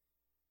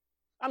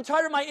 I'm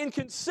tired of my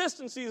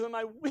inconsistencies and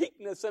my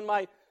weakness and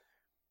my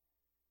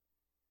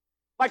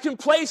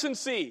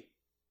complacency,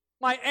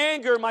 my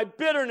anger, my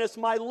bitterness,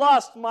 my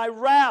lust, my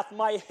wrath,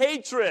 my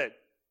hatred,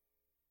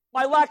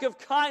 my lack of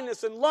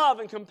kindness and love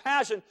and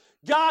compassion.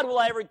 God, will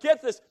I ever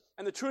get this?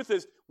 And the truth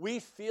is, we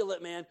feel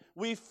it, man.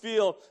 We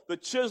feel the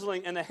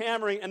chiseling and the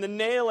hammering and the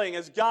nailing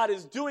as God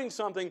is doing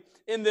something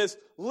in this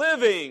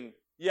living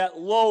yet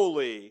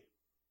lowly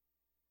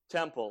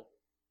temple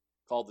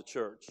called the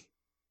church.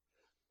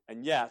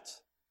 And yet,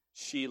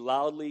 she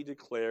loudly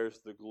declares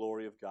the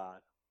glory of God.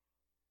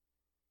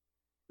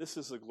 This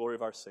is the glory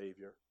of our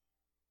Savior.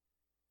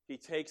 He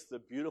takes the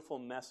beautiful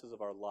messes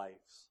of our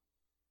lives.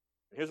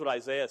 And here's what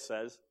Isaiah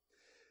says.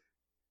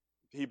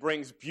 He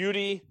brings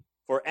beauty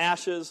for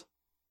ashes,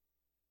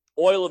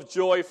 oil of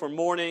joy for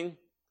mourning,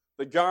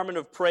 the garment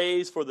of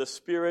praise for the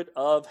spirit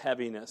of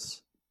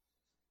heaviness.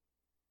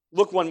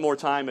 Look one more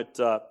time at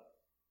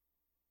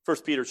 1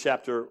 Peter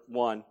chapter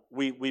 1.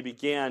 We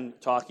began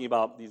talking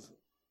about these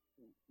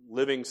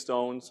living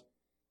stones.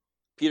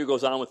 Peter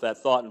goes on with that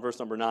thought in verse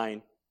number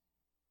 9.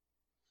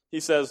 He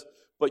says,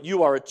 but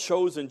you are a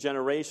chosen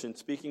generation,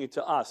 speaking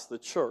to us, the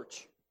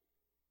church,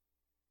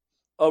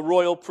 a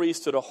royal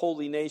priesthood, a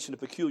holy nation, a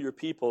peculiar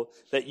people,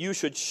 that you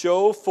should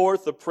show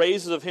forth the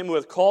praises of him who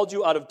hath called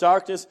you out of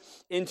darkness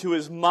into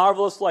his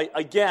marvelous light.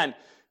 Again,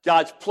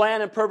 God's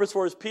plan and purpose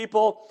for his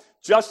people,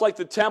 just like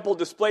the temple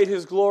displayed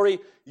his glory,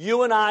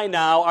 you and I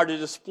now are to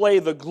display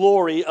the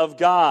glory of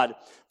God.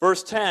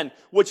 Verse 10,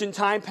 which in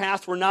time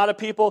past were not a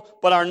people,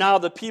 but are now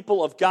the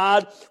people of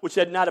God, which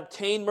had not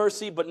obtained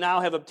mercy, but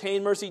now have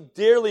obtained mercy.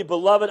 Dearly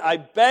beloved, I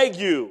beg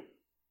you,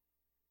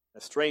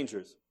 as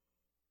strangers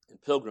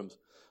and pilgrims,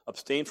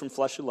 abstain from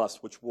fleshly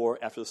lusts, which war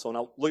after the soul.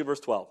 Now, look at verse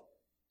 12.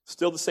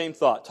 Still the same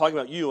thought, talking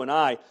about you and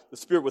I, the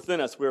Spirit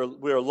within us. We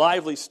are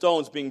lively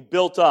stones being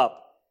built up.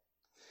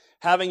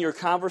 Having your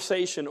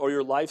conversation or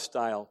your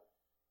lifestyle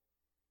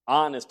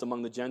honest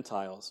among the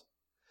Gentiles,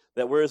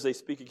 that whereas they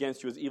speak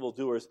against you as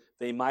evildoers,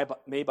 they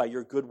may by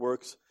your good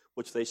works,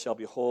 which they shall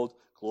behold,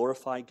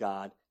 glorify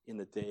God in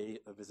the day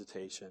of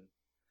visitation.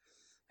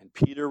 And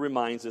Peter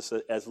reminds us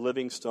that as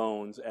living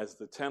stones, as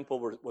the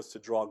temple was to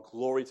draw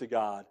glory to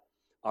God,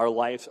 our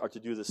lives are to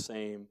do the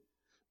same.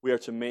 We are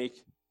to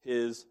make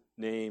his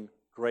name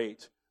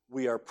great.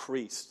 We are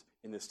priests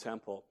in this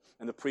temple,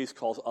 and the priest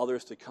calls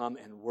others to come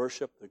and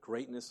worship the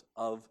greatness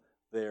of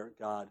their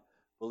God.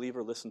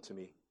 Believer, listen to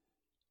me.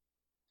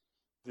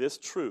 This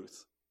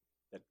truth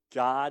that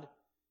God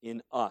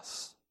in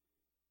us,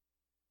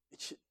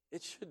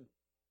 it should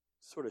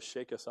sort of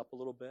shake us up a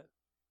little bit.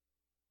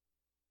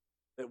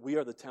 That we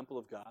are the temple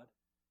of God.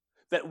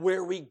 That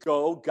where we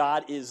go,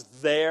 God is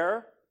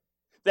there.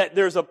 That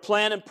there's a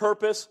plan and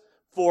purpose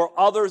for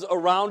others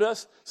around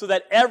us, so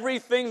that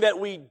everything that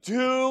we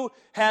do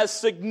has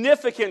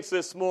significance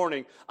this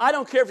morning. I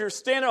don't care if you're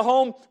standing at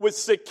home with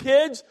sick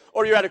kids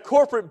or you're at a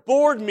corporate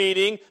board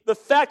meeting. The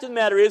fact of the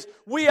matter is,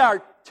 we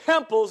are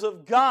temples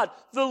of God,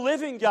 the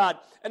living God.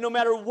 And no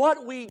matter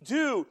what we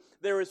do,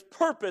 there is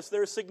purpose,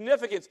 there is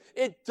significance.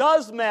 It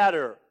does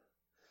matter.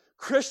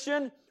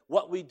 Christian,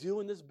 what we do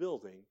in this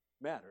building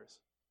matters.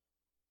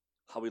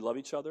 How we love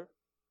each other,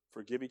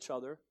 forgive each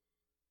other,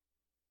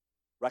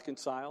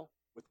 reconcile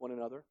with one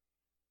another,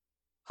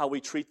 how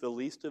we treat the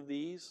least of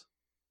these,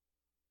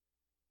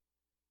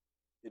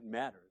 it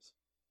matters.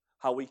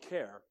 How we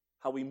care,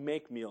 how we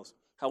make meals,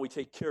 how we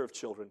take care of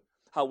children,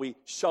 how we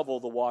shovel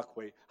the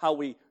walkway, how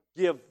we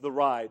give the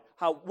ride,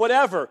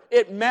 whatever,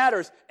 it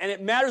matters. And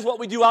it matters what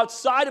we do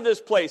outside of this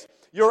place.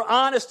 Your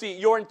honesty,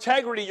 your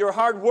integrity, your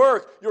hard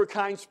work, your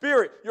kind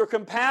spirit, your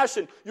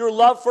compassion, your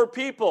love for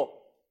people,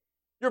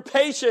 your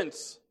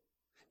patience.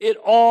 It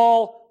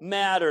all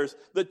matters.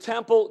 The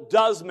temple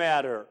does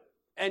matter.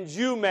 And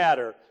you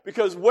matter,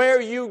 because where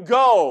you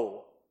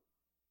go,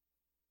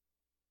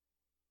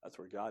 that's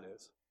where God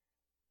is.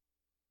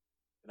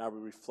 And are we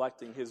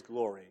reflecting his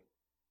glory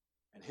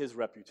and his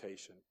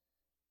reputation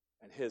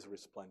and his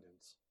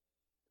resplendence?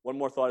 One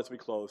more thought as we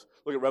close.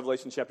 Look at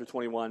Revelation chapter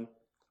 21.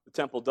 The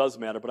temple does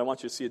matter, but I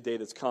want you to see a day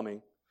that's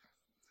coming.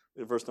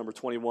 In verse number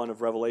 21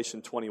 of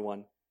Revelation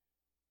 21.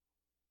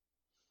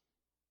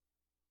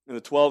 And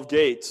the 12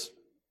 gates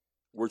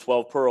were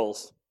 12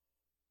 pearls.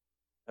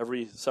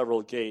 Every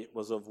several gate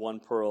was of one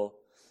pearl.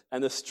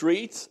 And the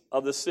street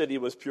of the city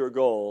was pure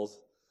gold,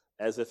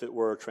 as if it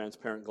were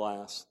transparent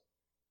glass.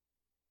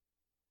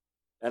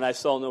 And I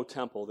saw no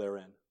temple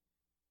therein.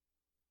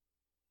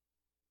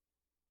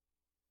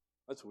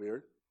 That's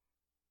weird.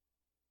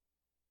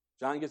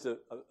 John gets a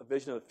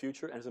vision of the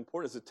future, and as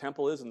important as the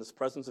temple is in this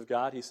presence of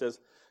God, he says,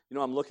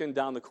 I'm looking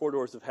down the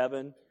corridors of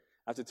heaven.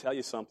 I have to tell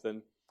you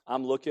something.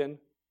 I'm looking.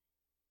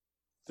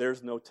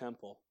 There's no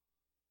temple.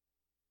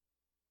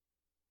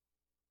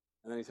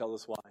 And then he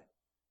tells us why.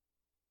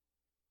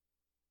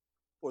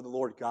 For the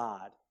Lord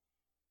God,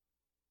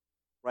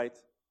 right,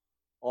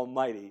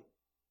 Almighty,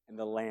 and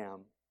the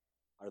Lamb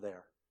are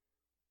there.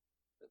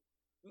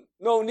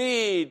 No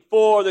need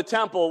for the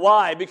temple.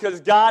 Why?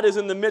 Because God is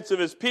in the midst of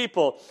his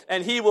people,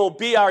 and he will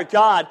be our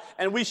God,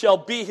 and we shall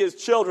be his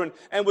children,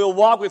 and we'll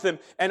walk with him.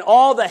 And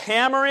all the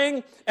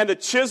hammering, and the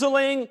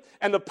chiseling,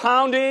 and the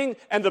pounding,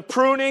 and the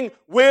pruning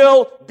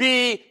will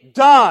be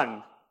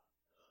done.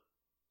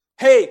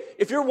 Hey,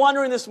 if you're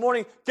wondering this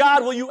morning,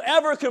 God, will you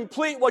ever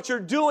complete what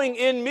you're doing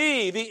in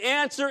me? The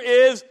answer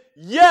is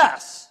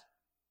yes.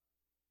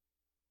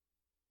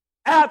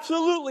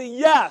 Absolutely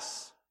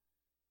yes.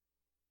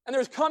 And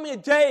there's coming a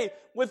day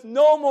with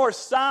no more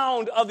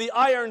sound of the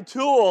iron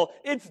tool.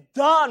 It's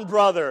done,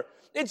 brother.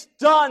 It's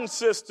done,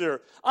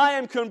 sister. I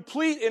am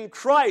complete in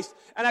Christ,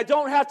 and I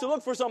don't have to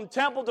look for some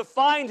temple to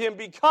find him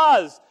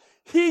because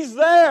he's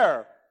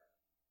there.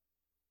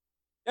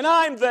 And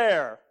I'm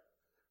there.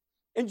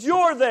 And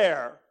you're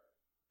there.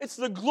 It's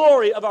the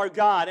glory of our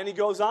God. And he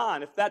goes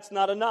on, if that's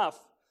not enough.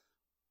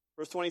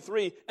 Verse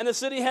 23, and the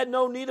city had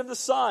no need of the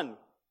sun.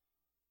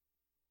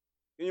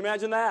 Can you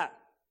imagine that?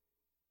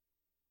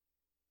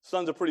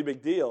 Sun's a pretty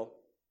big deal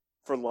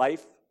for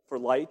life, for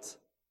light.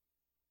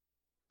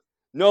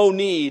 No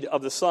need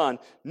of the sun,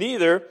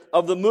 neither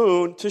of the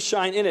moon to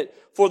shine in it.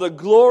 For the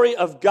glory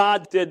of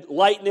God did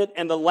lighten it,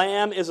 and the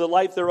Lamb is the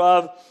light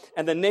thereof.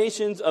 And the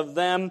nations of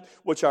them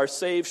which are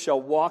saved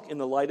shall walk in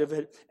the light of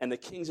it, and the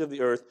kings of the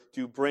earth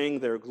do bring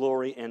their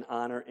glory and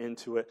honor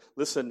into it.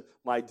 Listen,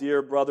 my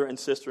dear brother and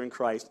sister in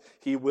Christ,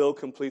 he will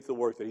complete the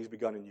work that he's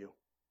begun in you.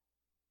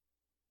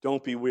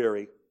 Don't be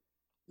weary.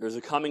 There's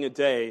coming a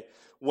day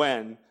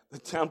when the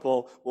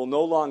temple will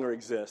no longer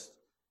exist.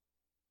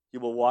 He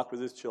will walk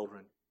with his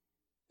children,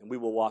 and we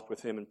will walk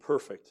with him in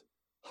perfect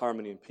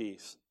harmony and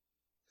peace.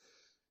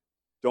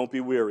 Don't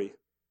be weary.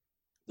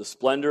 The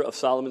splendor of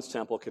Solomon's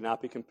temple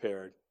cannot be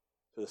compared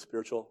to the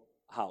spiritual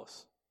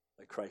house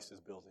that Christ is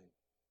building.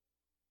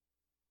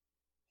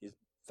 He's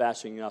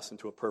fashioning us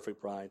into a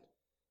perfect bride.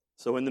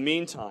 So in the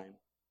meantime,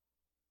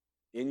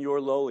 in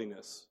your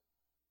lowliness,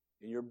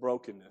 in your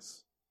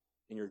brokenness,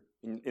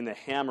 in the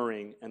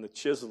hammering and the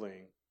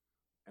chiseling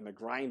and the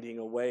grinding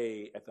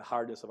away at the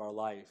hardness of our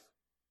life,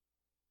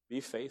 be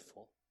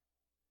faithful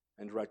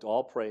and direct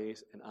all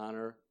praise and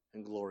honor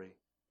and glory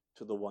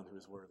to the one who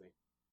is worthy.